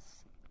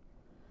illness.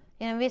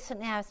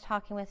 Recently I was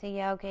talking with a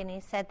yogi, and he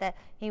said that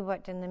he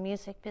worked in the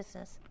music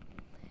business.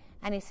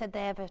 And he said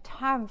they have a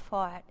term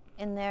for it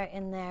in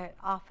their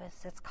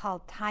office. It's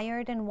called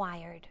tired and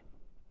wired.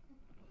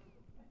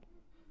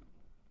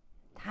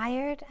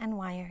 Tired and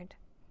wired.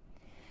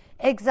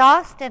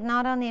 Exhausted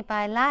not only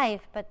by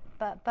life, but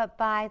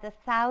by the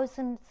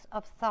thousands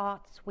of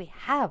thoughts we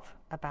have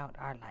about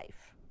our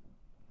life.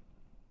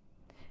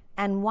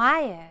 And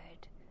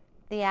wired,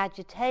 the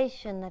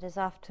agitation that is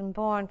often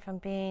born from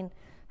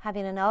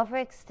having an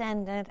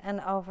overextended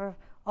and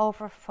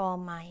overfull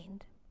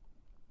mind.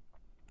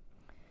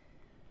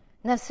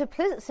 Now,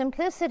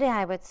 simplicity,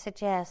 I would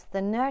suggest,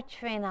 the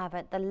nurturing of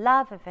it, the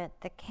love of it,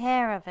 the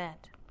care of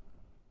it,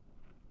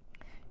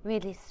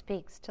 really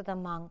speaks to the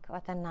monk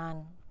or the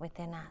nun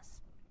within us.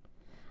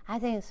 I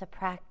think it's a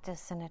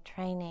practice and a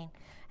training,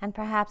 and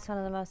perhaps one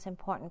of the most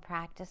important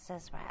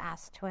practices we're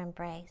asked to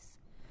embrace.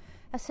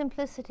 A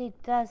simplicity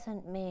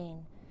doesn't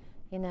mean,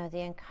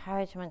 the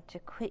encouragement to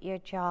quit your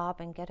job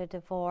and get a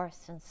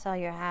divorce and sell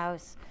your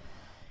house.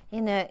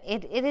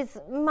 It is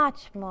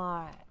much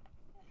more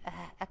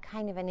a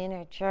kind of an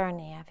inner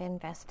journey of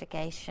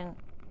investigation.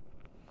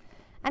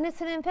 And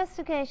it's an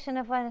investigation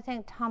of what I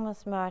think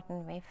Thomas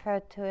Merton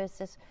referred to as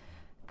this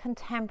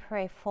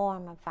contemporary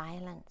form of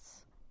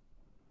violence,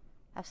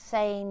 of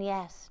saying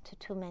yes to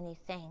too many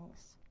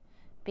things,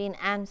 being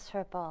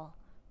answerable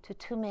to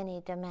too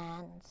many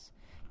demands,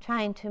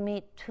 trying to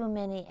meet too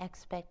many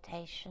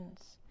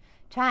expectations,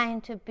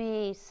 trying to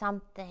be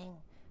something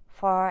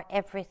for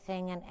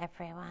everything and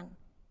everyone.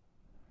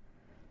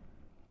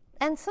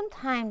 And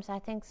sometimes I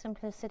think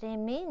simplicity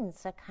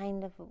means a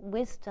kind of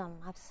wisdom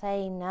of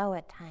saying no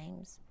at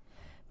times.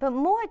 But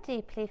more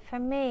deeply, for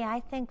me, I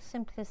think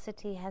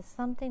simplicity has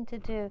something to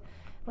do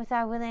with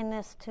our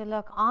willingness to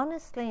look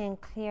honestly and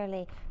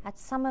clearly at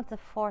some of the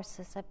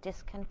forces of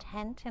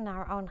discontent in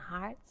our own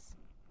hearts.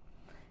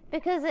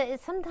 Because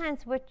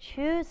sometimes we're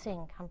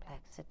choosing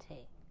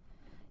complexity.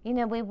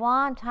 We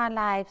want our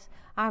lives,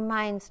 our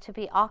minds to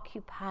be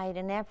occupied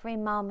in every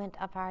moment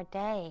of our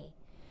day,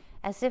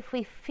 as if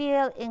we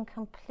feel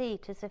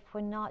incomplete, as if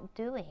we're not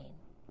doing.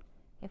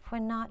 The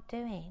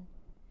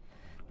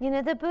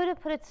Buddha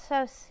put it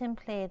so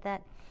simply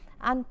that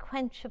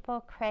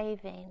unquenchable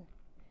craving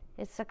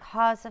is the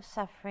cause of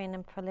suffering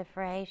and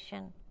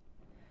proliferation,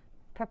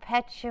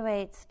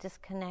 perpetuates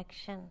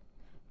disconnection,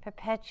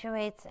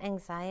 perpetuates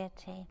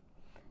anxiety,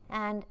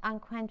 and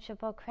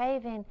unquenchable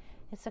craving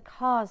is the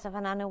cause of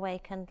an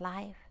unawakened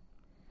life.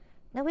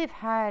 Now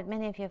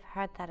many of you have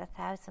heard that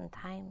 1,000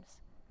 times,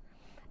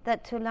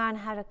 that to learn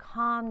how to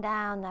calm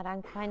down that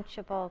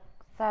unquenchable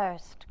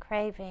thirst,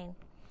 craving,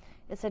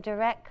 is a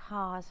direct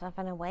cause of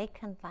an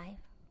awakened life.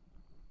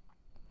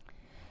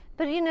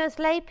 But as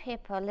lay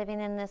people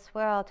living in this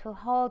world who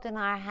hold in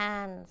our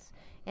hands,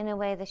 in a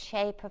way, the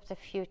shape of the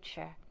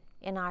future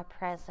in our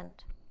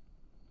present,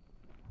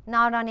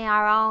 not only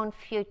our own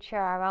future,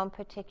 our own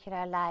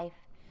particular life,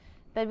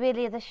 but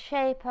really the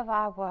shape of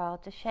our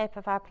world, the shape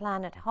of our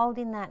planet,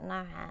 holding that in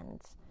our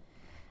hands.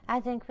 I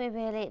think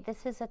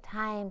this is a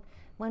time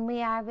when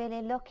we are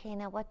really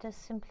looking at what does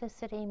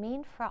simplicity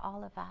mean for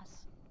all of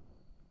us.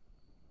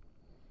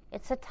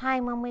 It's a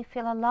time when we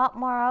feel a lot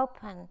more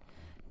open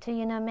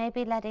to,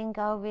 maybe letting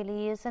go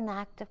really is an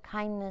act of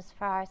kindness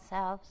for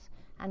ourselves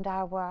and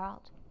our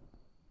world.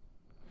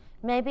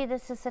 Maybe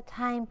this is a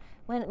time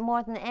when,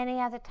 more than any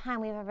other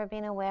time we've ever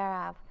been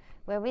aware of,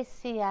 where we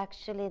see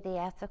actually the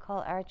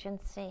ethical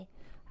urgency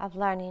of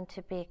learning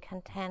to be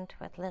content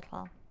with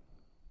little.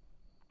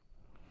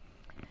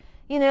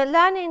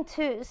 Learning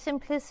to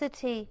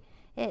simplicity,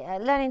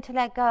 learning to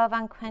let go of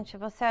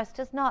unquenchable thirst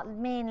does not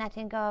mean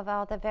letting go of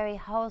all the very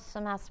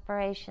wholesome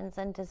aspirations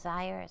and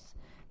desires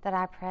that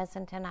are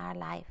present in our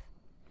life.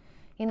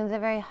 The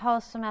very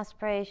wholesome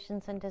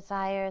aspirations and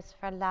desires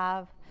for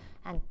love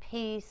and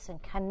peace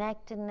and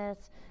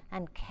connectedness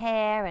and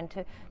care, and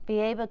to be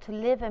able to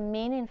live a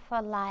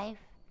meaningful life,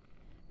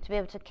 to be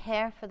able to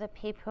care for the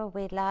people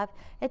we love.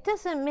 It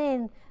doesn't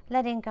mean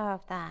letting go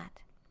of that.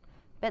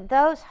 But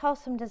those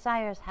wholesome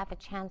desires have a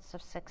chance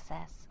of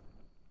success.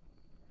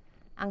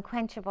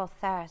 Unquenchable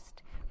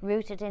thirst,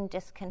 rooted in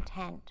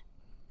discontent,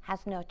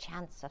 has no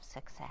chance of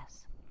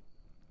success.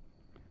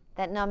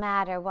 That no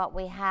matter what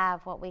we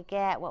have, what we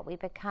get, what we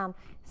become,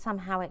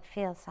 somehow it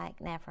feels like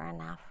never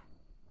enough.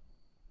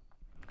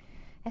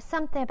 There's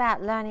something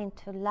about learning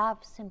to love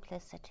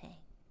simplicity.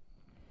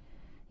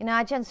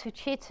 Ajahn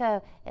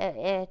Suchita,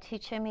 a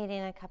teacher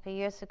meeting a couple of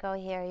years ago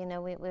here,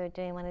 we were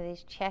doing one of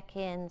these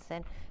check-ins,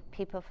 and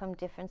people from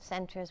different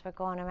centers were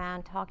going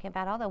around talking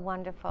about all the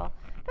wonderful,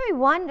 very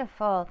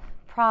wonderful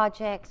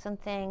projects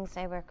and things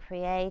they were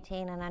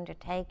creating and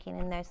undertaking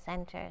in their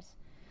centers.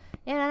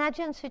 And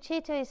Ajahn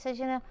Suchita, he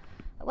says,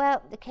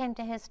 well, it came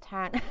to his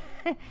turn.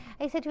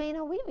 He said,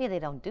 well, we really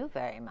don't do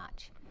very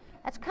much.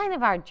 That's kind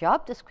of our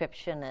job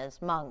description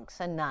as monks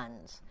and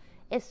nuns,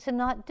 is to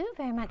not do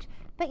very much,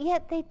 but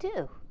yet they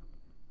do.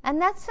 And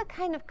that's a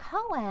kind of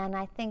koan,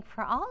 I think,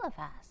 for all of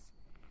us.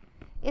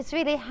 It's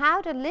really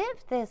how to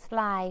live this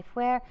life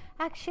where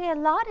actually a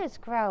lot is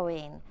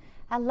growing,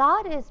 a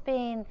lot is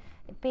being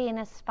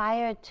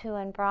aspired to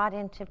and brought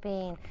into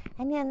being,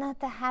 and yet not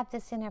to have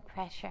this inner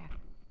pressure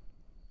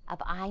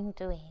of I'm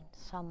doing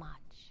so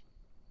much.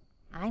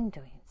 I'm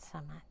doing so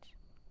much.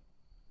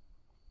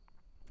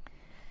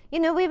 You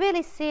know, we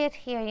really see it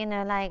here, you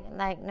know,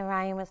 like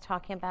Narayan was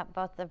talking about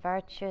both the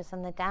virtues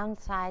and the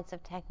downsides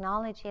of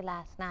technology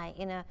last night.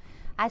 You know,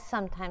 I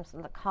sometimes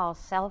call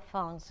cell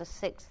phones the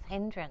sixth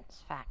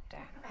hindrance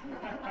factor.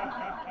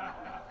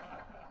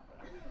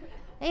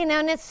 You know,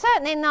 and it's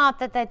certainly not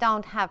that they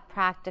don't have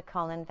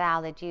practical and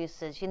valid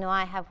uses. You know,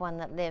 I have one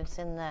that lives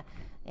in the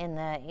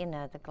you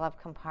know, the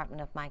glove compartment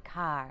of my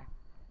car.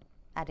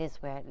 That is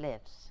where it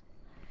lives.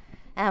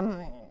 You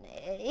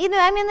know,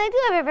 I mean, they do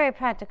have a very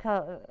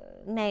practical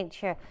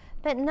nature,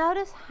 but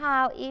notice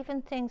how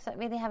even things that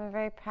really have a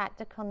very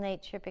practical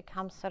nature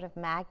become sort of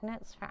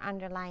magnets for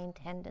underlying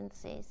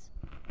tendencies.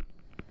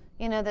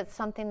 You know, that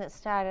something that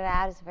started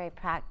out as a very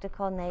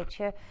practical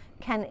nature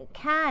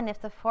can,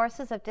 if the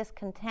forces of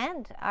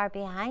discontent are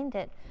behind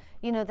it,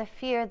 you know, the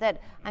fear that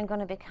I'm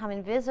going to become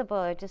invisible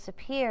or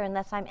disappear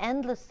unless I'm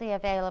endlessly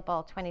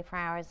available 24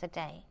 hours a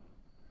day,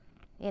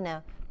 you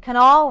know, can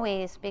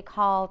always be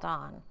called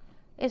on.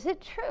 Is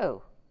it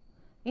true?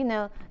 You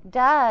know,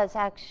 does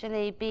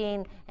actually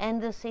being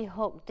endlessly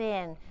hooked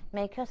in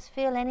make us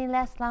feel any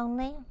less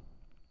lonely?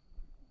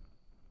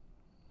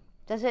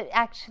 Does it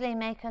actually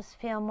make us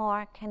feel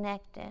more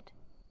connected?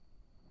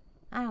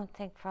 I don't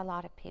think for a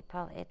lot of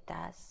people it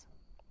does.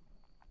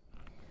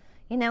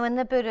 You know, when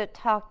the Buddha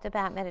talked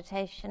about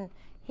meditation,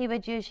 he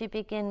would usually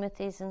begin with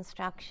these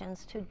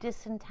instructions to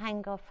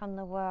disentangle from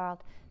the world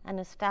and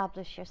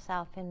establish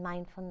yourself in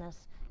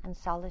mindfulness and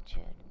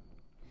solitude.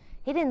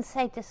 He didn't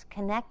say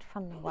disconnect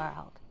from the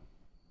world.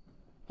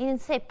 He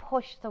didn't say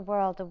push the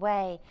world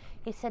away.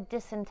 He said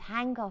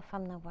disentangle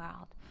from the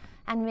world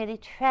and really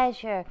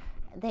treasure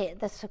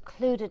the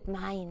secluded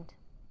mind.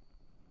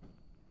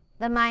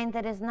 The mind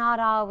that is not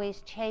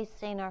always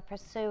chasing or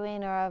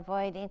pursuing or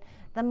avoiding.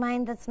 The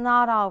mind that's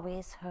not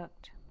always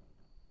hooked.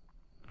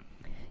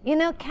 You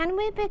know, can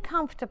we be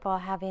comfortable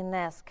having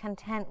this,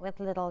 content with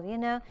little? You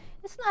know,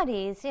 it's not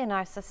easy in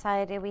our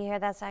society. We hear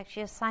that's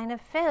actually a sign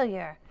of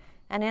failure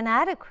and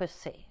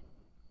inadequacy.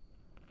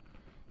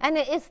 And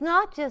it's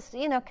not just,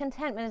 you know,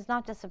 contentment is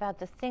not just about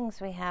the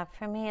things we have.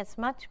 For me, it's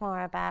much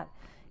more about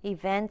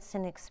events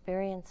and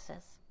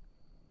experiences.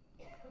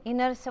 You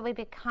notice that we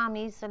become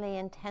easily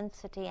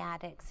intensity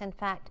addicts. In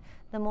fact,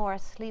 the more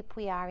asleep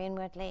we are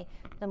inwardly,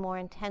 the more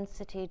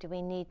intensity do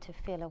we need to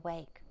feel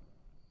awake.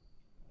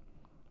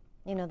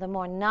 You know, the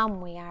more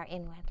numb we are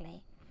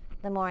inwardly,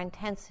 the more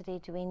intensity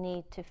do we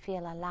need to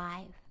feel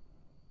alive.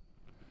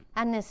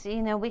 And this,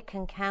 you know, we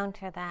can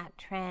counter that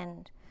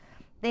trend.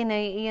 You know,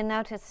 you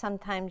notice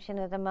sometimes, you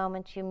know, the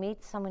moment you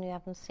meet someone you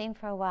haven't seen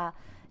for a while,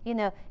 you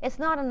know, it's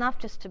not enough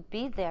just to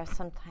be there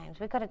sometimes.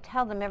 We've got to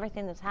tell them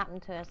everything that's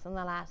happened to us in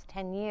the last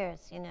 10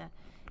 years, you know,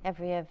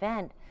 every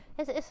event.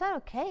 It's not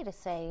okay to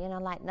say, you know,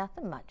 like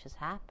nothing much has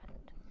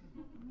happened.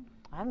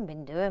 I haven't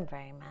been doing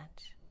very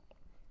much.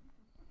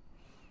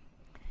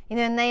 You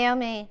know,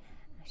 Naomi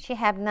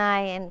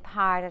Shihab-Nye, in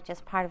part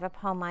of a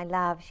poem I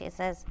love, she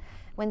says,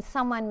 when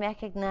someone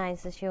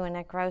recognizes you in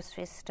a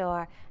grocery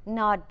store,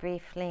 nod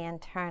briefly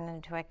and turn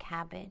into a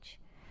cabbage.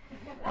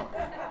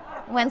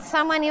 When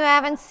someone you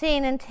haven't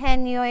seen in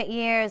 10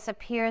 years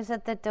appears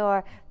at the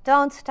door,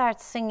 don't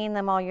start singing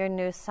them all your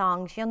new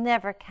songs. You'll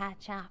never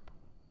catch up.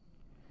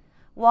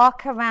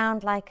 Walk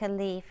around like a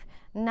leaf,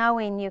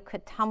 knowing you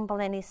could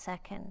tumble any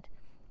second,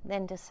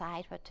 then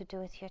decide what to do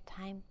with your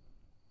time.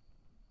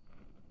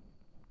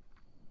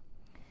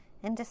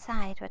 And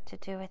decide what to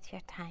do with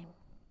your time.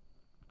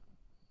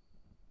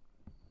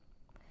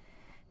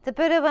 The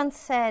Buddha once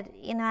said,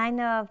 you know, I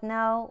know of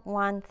no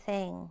one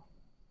thing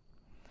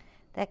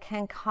that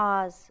can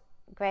cause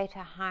greater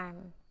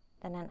harm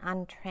than an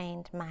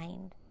untrained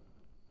mind.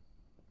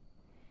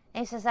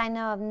 And he says, I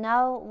know of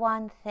no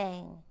one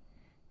thing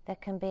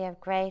that can be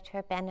of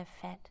greater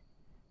benefit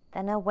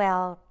than a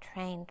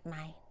well-trained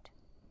mind.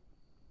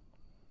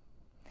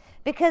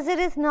 Because it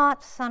is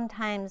not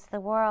sometimes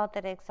the world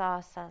that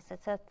exhausts us,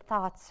 it's the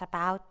thoughts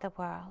about the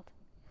world.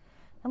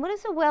 And what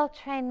does a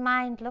well-trained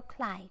mind look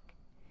like?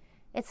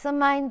 It's a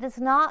mind that's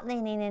not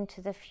leaning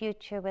into the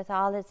future with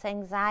all its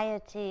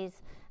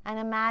anxieties and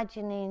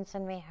imaginings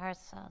and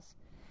rehearsals.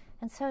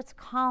 And so it's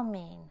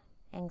calming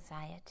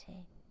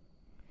anxiety.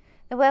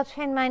 The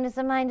well-trained mind is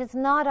a mind that's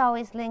not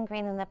always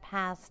lingering in the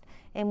past,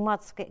 in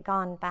what's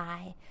gone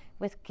by,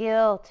 with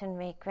guilt and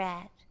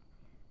regret.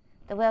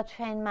 The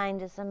well-trained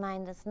mind is a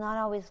mind that's not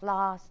always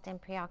lost in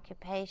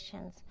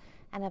preoccupations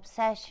and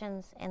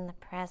obsessions in the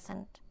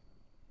present.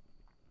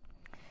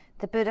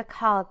 The Buddha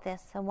called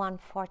this a one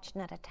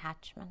fortunate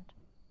attachment.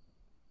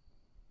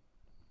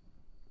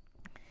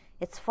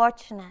 It's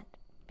fortunate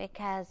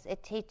because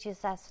it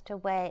teaches us the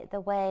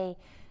way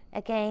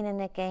again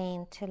and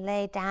again to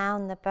lay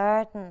down the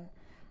burden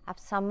of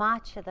so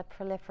much of the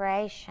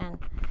proliferation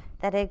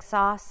that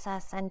exhausts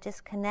us and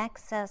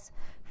disconnects us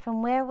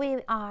from where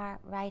we are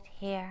right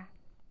here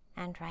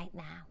and right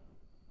now.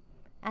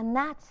 And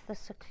that's the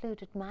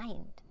secluded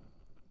mind.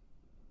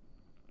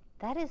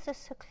 That is a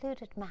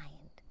secluded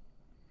mind.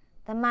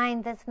 The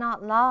mind that's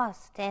not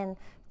lost in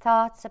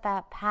thoughts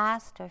about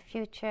past or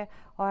future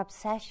or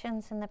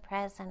obsessions in the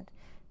present.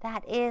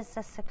 That is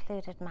a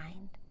secluded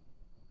mind.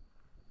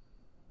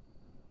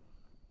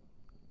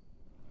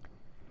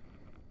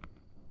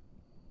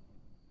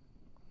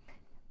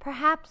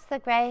 Perhaps the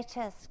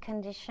greatest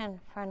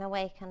condition for an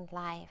awakened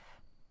life,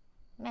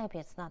 maybe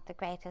it's not the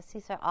greatest,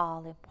 these are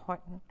all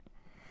important.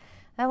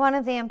 And one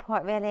of the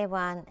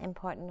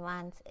important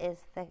ones is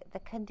the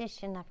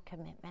condition of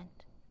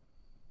commitment.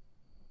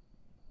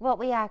 What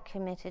we are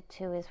committed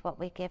to is what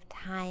we give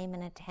time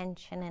and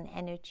attention and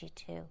energy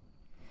to.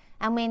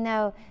 And we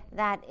know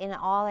that in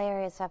all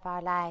areas of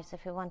our lives,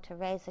 if we want to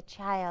raise a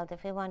child,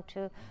 if we want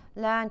to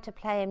learn to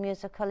play a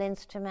musical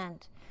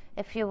instrument,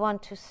 if you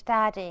want to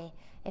study,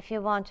 if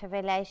you want a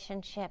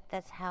relationship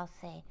that's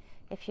healthy,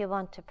 if you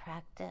want to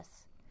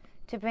practice,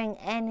 to bring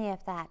any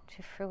of that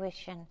to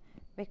fruition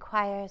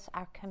requires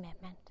our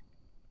commitment.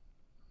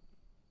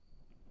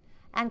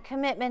 And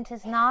commitment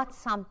is not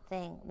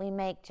something we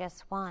make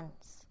just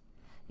once.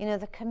 You know,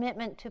 the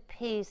commitment to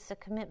peace, the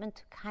commitment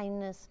to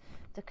kindness,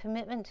 the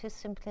commitment to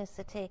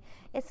simplicity,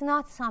 it's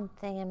not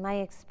something, in my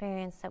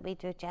experience, that we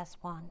do just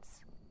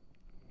once.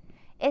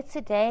 It's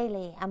a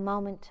daily, a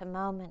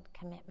moment-to-moment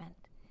commitment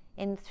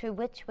through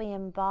which we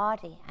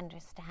embody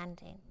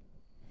understanding.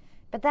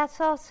 But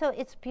that's also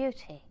its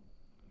beauty,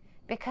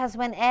 because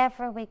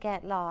whenever we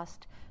get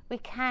lost, we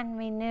can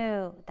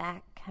renew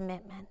that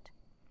commitment.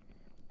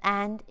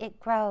 And it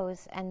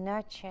grows and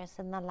nurtures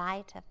in the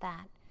light of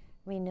that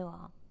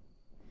renewal.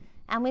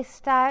 And we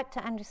start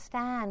to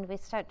understand, we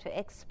start to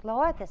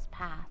explore this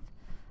path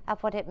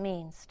of what it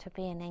means to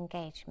be an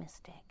engaged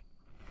mystic.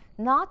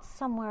 Not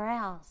somewhere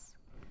else,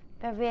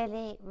 but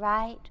really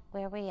right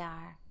where we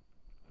are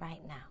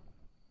right now.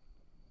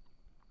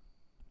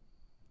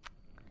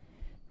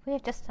 We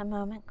have just a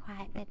moment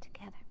quietly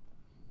together.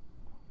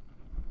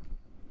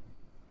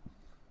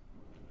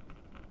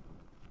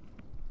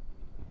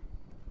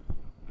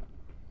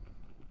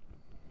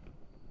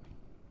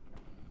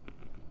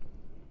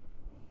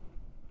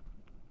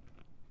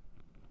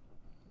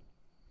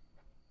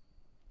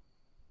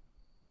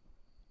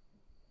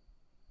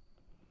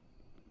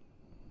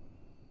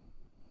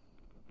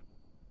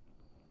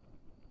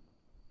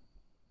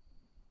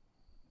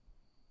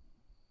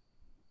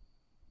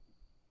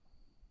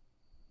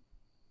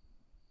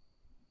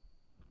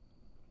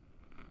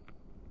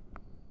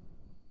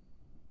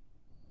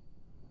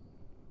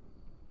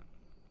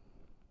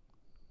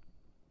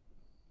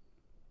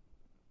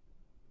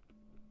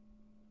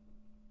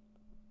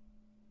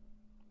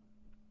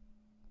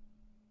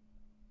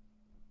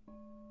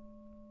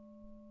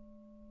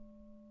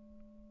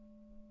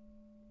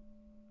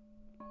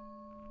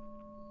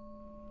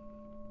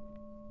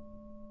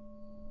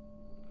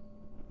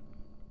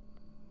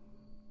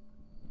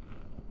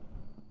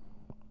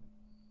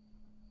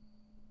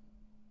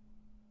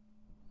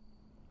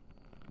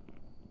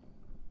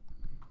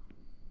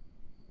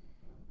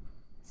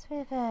 So we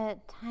have a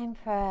time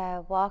for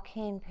a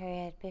walking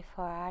period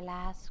before our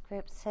last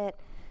group sit.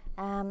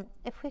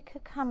 If we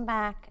could come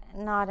back,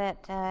 not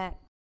at...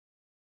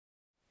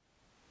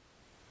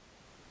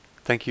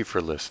 Thank you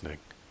for listening.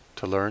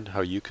 To learn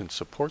how you can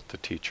support the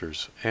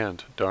teachers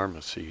and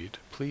Dharma Seed,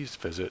 please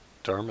visit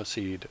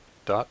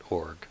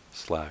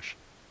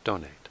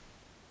dharmaseed.org/donate.